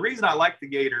 So the reason I like the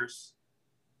Gators,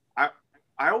 I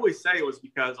always say it was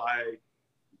because I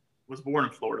was born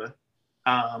in Florida.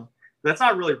 That's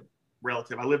not really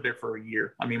relative. I lived there for a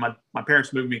year. I mean, my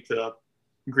parents moved me to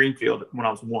Greenfield when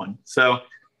I was 1. So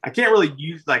I can't really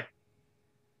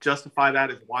justify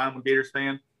that as why I'm a Gators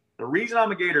fan. The reason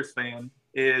I'm a Gators fan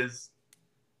is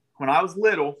when I was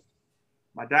little,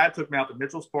 my dad took me out to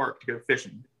Mitchell's Park to go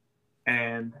fishing.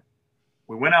 And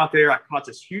we went out there. I caught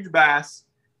this huge bass.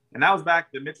 And that was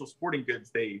back the Mitchell Sporting Goods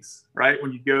days, right?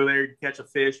 When you go there, you catch a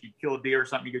fish, you kill a deer or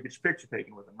something, you go get your picture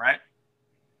taken with them, right?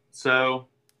 So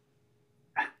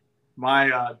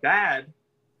my dad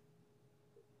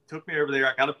took me over there.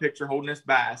 I got a picture holding this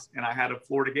bass, and I had a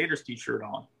Florida Gators t-shirt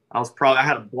on. I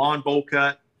had a blonde bowl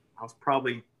cut. I was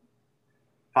probably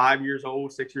 5 years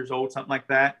old, 6 years old, something like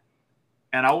that.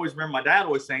 And I always remember my dad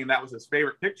always saying that was his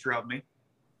favorite picture of me.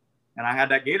 And I had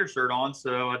that Gator shirt on,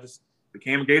 so I just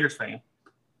became a Gators fan.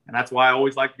 And that's why I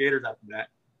always liked Gators after that.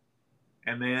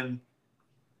 And then,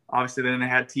 obviously, then they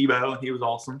had Tebow, and he was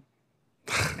awesome.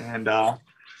 And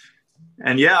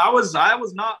yeah, I was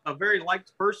not a very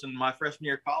liked person my freshman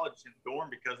year of college in the dorm,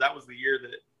 because that was the year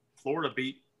that Florida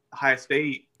beat Ohio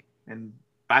State in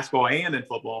basketball and in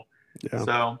football. Yeah.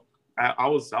 So I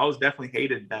was definitely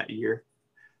hated that year.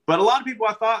 But a lot of people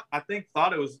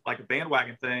thought it was like a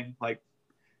bandwagon thing. Like,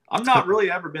 I'm not really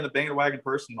ever been a bandwagon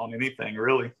person on anything,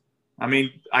 really. I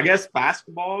mean, I guess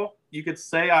basketball, you could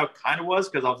say I kind of was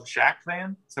because I was a Shaq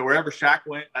fan. So wherever Shaq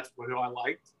went, that's who I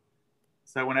liked.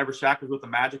 So whenever Shaq was with the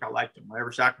Magic, I liked him.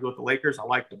 Whenever Shaq was with the Lakers, I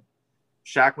liked him.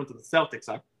 Shaq went to the Celtics,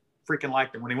 I freaking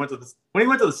liked him. When he went to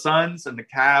the Suns and the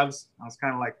Cavs, I was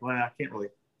kind of like, well, I don't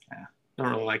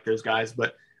really like those guys.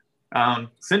 But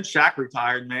since Shaq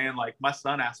retired, man, like my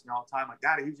son asks me all the time, like,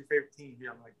 Daddy, who's your favorite team? Yeah,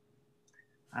 I'm like,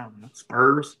 I don't know,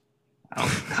 Spurs.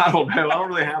 I don't know. I don't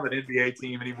really have an NBA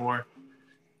team anymore.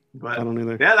 But I don't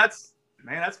either. Yeah, that's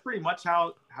pretty much how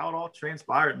it all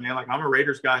transpired, man. Like, I'm a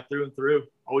Raiders guy through and through.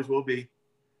 Always will be.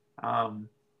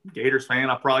 Gators fan,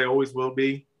 I probably always will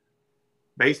be.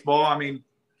 Baseball, I mean,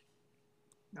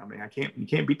 you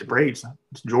can't beat the Braves.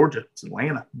 It's Georgia. It's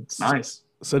Atlanta. It's nice.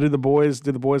 So did the boys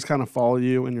kind of follow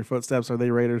you in your footsteps? Are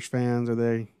they Raiders fans? Are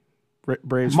they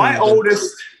Braves fans?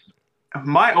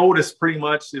 My oldest pretty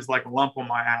much is like a lump on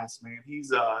my ass, man.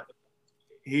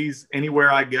 He's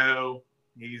anywhere I go,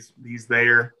 he's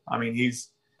there. I mean, he's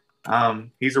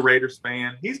a Raiders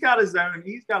fan. He's got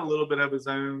a little bit of his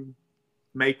own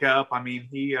makeup. I mean,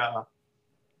 he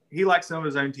likes some of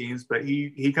his own teams, but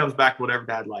he comes back to whatever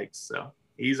Dad likes. So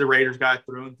he's a Raiders guy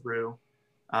through and through.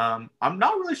 I'm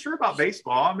not really sure about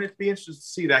baseball. I'm going to be interested to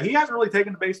see that. He hasn't really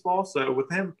taken to baseball, so with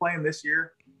him playing this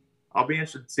year, I'll be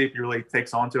interested to see if he really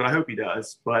takes on to it. I hope he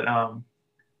does. But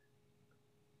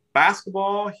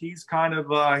basketball, he's kind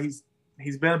of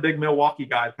he's been a big Milwaukee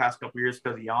guy the past couple of years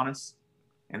because of Giannis.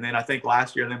 And then I think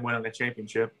last year, them winning the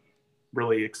championship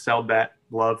really excelled that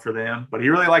love for them. But he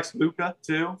really likes Luka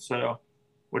too. So,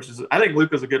 I think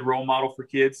Luka's a good role model for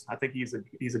kids. I think he's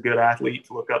a good athlete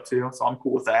to look up to. So I'm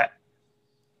cool with that.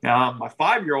 My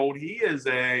 5-year-old, he is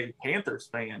a Panthers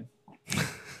fan.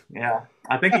 Yeah,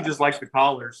 I think he just likes the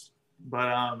collars.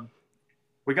 But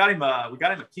we got him a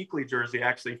Kuechly jersey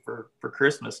actually for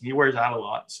Christmas, and he wears that a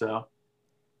lot. So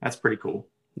that's pretty cool.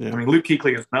 Yeah. I mean, Luke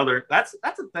Kuechly is another. That's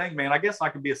a thing, man. I guess I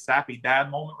could be a sappy dad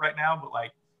moment right now, but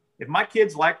like, if my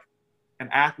kids like an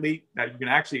athlete that you can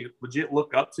actually legit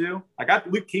look up to, I got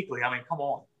Luke Kuechly. I mean, come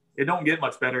on, it don't get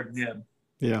much better than him.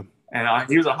 Yeah, and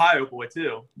he was a Ohio boy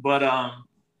too. But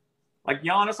like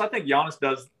Giannis, I think Giannis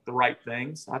does the right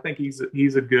things. I think he's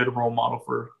a good role model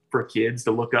for kids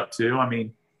to look up to. I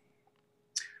mean,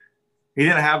 he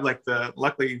didn't have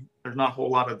luckily there's not a whole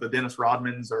lot of the Dennis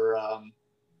Rodmans or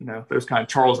those kind of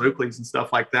Charles Oakleys and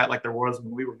stuff like that, like there was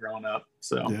when we were growing up.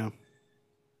 So yeah.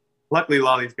 Luckily, a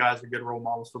lot of these guys are good role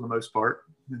models for the most part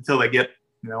until they get,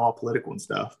 all political and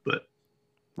stuff. But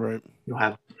right, you'll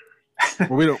have.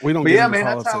 Well, we don't. But yeah, man,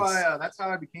 that's how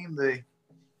I became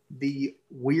the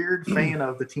weird fan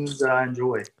of the teams that I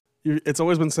enjoy. It's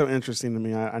always been so interesting to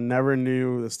me. I never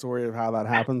knew the story of how that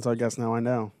happened, so I guess now I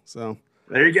know. So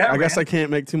there you go. I guess I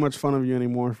can't make too much fun of you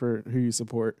anymore for who you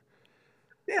support.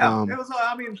 Yeah, it was.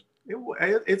 I mean,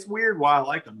 it's weird why I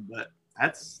like them, but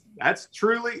that's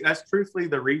truthfully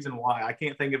the reason why. I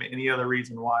can't think of any other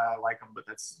reason why I like them, but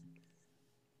that's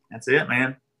it,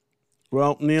 man.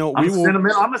 Well, Neil,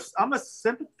 I'm a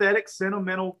sympathetic,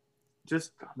 sentimental.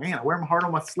 Just man, I wear my heart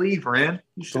on my sleeve, Ren.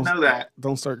 You should know that.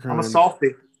 Don't start crying. I'm a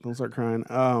softie. Don't start crying.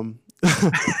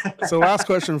 So last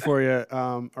question for you: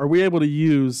 are we able to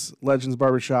use Legends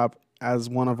Barbershop as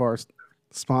one of our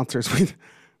sponsors?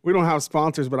 We don't have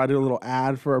sponsors, but I do a little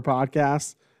ad for our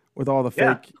podcast with all the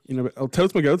fake.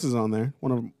 Toast My Goats is on there.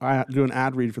 I do an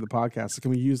ad read for the podcast. So can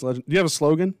we use Legend? Do you have a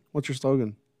slogan? What's your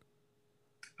slogan?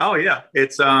 Oh yeah,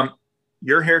 it's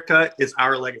your haircut is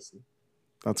our legacy.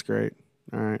 That's great.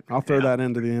 All right, I'll throw that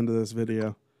into the end of this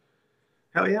video.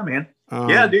 Hell yeah, man.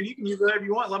 Yeah, dude, you can use whatever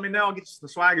you want. Let me know. I'll get you some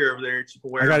swagger over there. You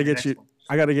can wear. I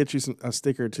gotta get you a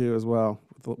sticker too as well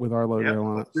with our logo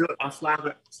on it. Do it. I'll slap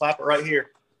it right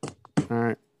here. All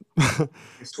right. Well,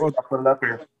 I'll put it up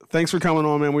here. Thanks for coming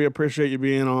on, man. We appreciate you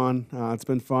being on. It's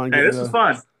been fun. Hey, this is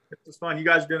fun. This is fun. You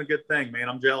guys are doing a good thing, man.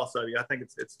 I'm jealous of you. I think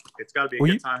it's got to be a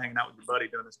good time hanging out with your buddy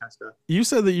doing this kind of stuff. You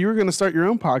said that you were going to start your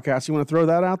own podcast. You want to throw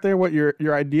that out there? What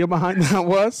your idea behind that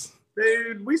was?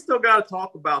 Dude, we still got to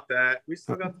talk about that.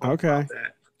 About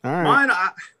that. All right. Mine,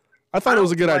 I thought it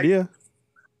was a good idea.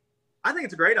 I think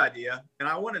it's a great idea, and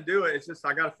I want to do it. It's just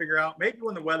I got to figure out maybe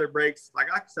when the weather breaks. Like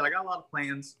I said, I got a lot of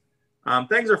plans.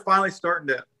 Things are finally starting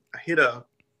to hit a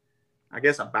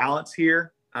balance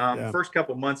here. First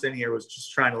couple months in here was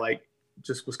just trying to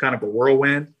was kind of a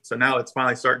whirlwind. So now it's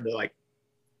finally starting to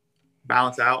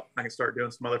balance out. I can start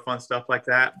doing some other fun stuff like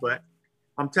that. But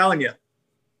I'm telling you,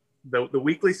 the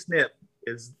weekly snip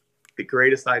is the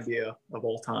greatest idea of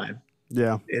all time.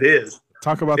 Yeah, it is.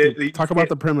 Talk about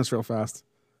the premise real fast.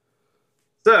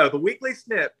 So the weekly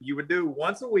snip you would do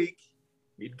once a week.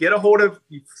 You'd get a hold of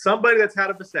somebody that's had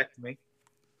a vasectomy,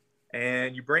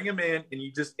 and you bring them in and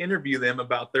you just interview them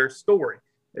about their story.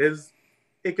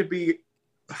 It could be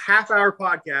a half-hour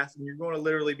podcast, and you're going to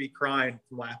literally be crying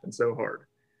from laughing so hard.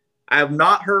 I have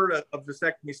not heard a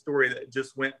vasectomy story that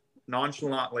just went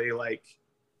nonchalantly like,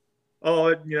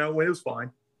 oh, when it was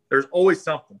fine. There's always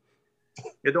something.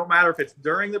 It don't matter if it's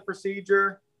during the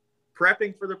procedure,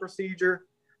 prepping for the procedure,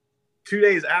 2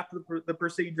 days after the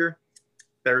procedure.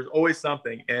 There's always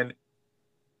something. And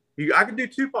I could do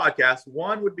 2 podcasts.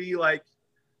 One would be like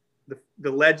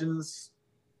the Legends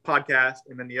podcast,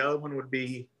 and then the other one would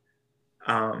be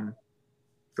the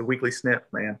weekly snip,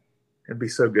 man. It'd be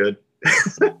so good.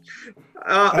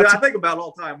 I think about it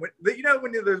all the time. When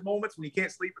there's moments when you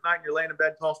can't sleep at night and you're laying in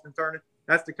bed tossing and turning,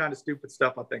 that's the kind of stupid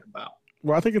stuff I think about.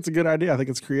 Well, I think it's a good idea. I think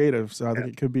it's creative. So I think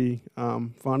it could be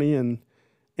funny and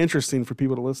interesting for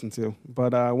people to listen to.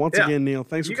 But once again, Neil,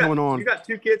 thanks for coming on. You got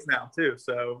 2 kids now too,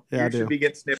 so you should be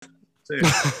getting snipped soon.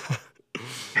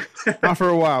 Not for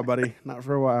a while, buddy. Not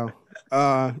for a while.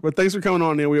 But thanks for coming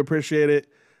on, Neil. We appreciate it.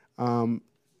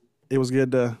 It was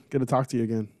good to talk to you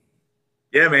again.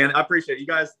 Yeah, man. I appreciate it. You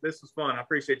guys. This was fun. I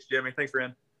appreciate you, Jimmy. Thanks,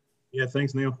 Ren. Yeah,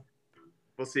 thanks, Neil.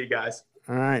 We'll see you guys.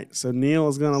 All right. So Neil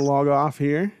is going to log off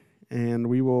here, and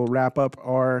we will wrap up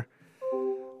our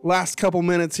last couple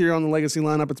minutes here on the Legacy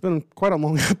lineup. It's been quite a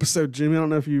long episode, Jimmy. I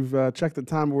don't know if you've checked the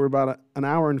time, but we're about an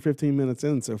hour and 15 minutes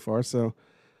in so far. So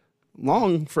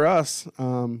long for us.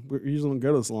 We usually don't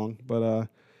go this long, but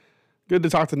good to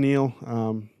talk to Neil.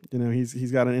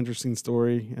 He's got an interesting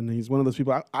story, and he's one of those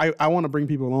people I want to bring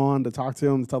people on to talk to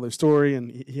him, to tell their story,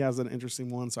 and he has an interesting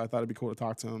one, so I thought it'd be cool to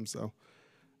talk to him. So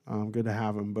good to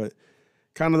have him. But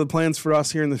kind of the plans for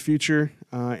us here in the future,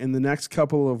 in the next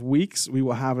couple of weeks, we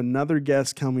will have another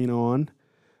guest coming on.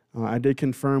 I did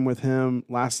confirm with him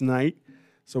last night.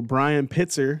 So Brian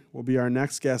Pitzer will be our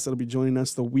next guest. That'll be joining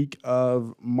us the week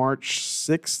of March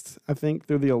 6th, I think,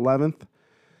 through the 11th.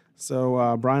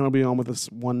 So Brian will be on with us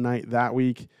one night that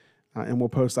week, and we'll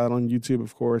post that on YouTube,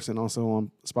 of course, and also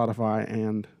on Spotify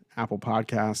and Apple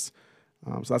Podcasts.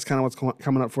 So that's kind of what's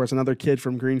coming up for us. Another kid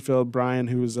from Greenfield, Brian,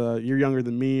 who's a year younger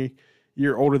than me, a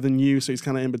year older than you, so he's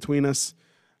kind of in between us.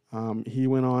 He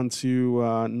went on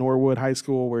to Norwood High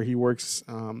School, where he works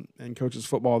and coaches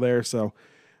football there. So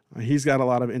he's got a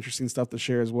lot of interesting stuff to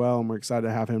share as well, and we're excited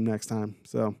to have him next time.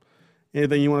 So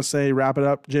anything you want to say, wrap it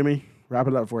up, Jimmy? Wrap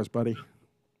it up for us, buddy.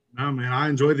 No, man, I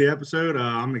enjoyed the episode.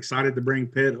 I'm excited to bring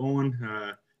Pitt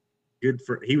on.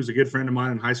 He was a good friend of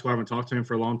mine in high school. I haven't talked to him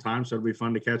for a long time, so it'll be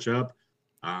fun to catch up.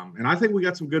 And I think we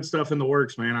got some good stuff in the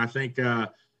works, man. I think,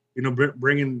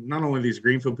 bringing not only these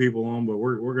Greenfield people on, but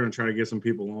we're going to try to get some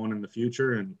people on in the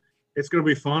future. And it's going to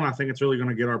be fun. I think it's really going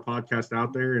to get our podcast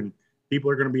out there, and people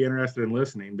are going to be interested in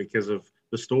listening because of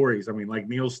the stories. I mean, like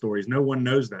Neil's stories, no one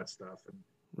knows that stuff. And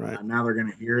right now they're going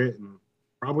to hear it and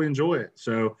probably enjoy it.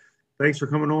 So thanks for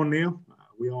coming on, Neil.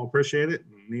 We all appreciate it.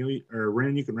 Neil or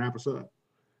Ren, you can wrap us up.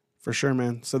 For sure,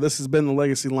 man. So this has been the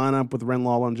Legacy lineup with Ren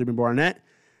Lawwell and Jimmy Barnett.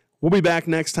 We'll be back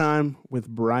next time with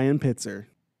Brian Pitzer.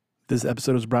 This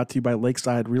episode is brought to you by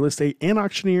Lakeside Real Estate and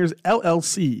Auctioneers,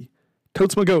 LLC.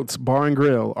 Totes My Goats Bar and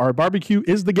Grill. Our barbecue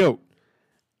is the goat.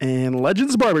 And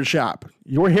Legends Barbershop.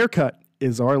 Your haircut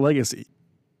is our legacy.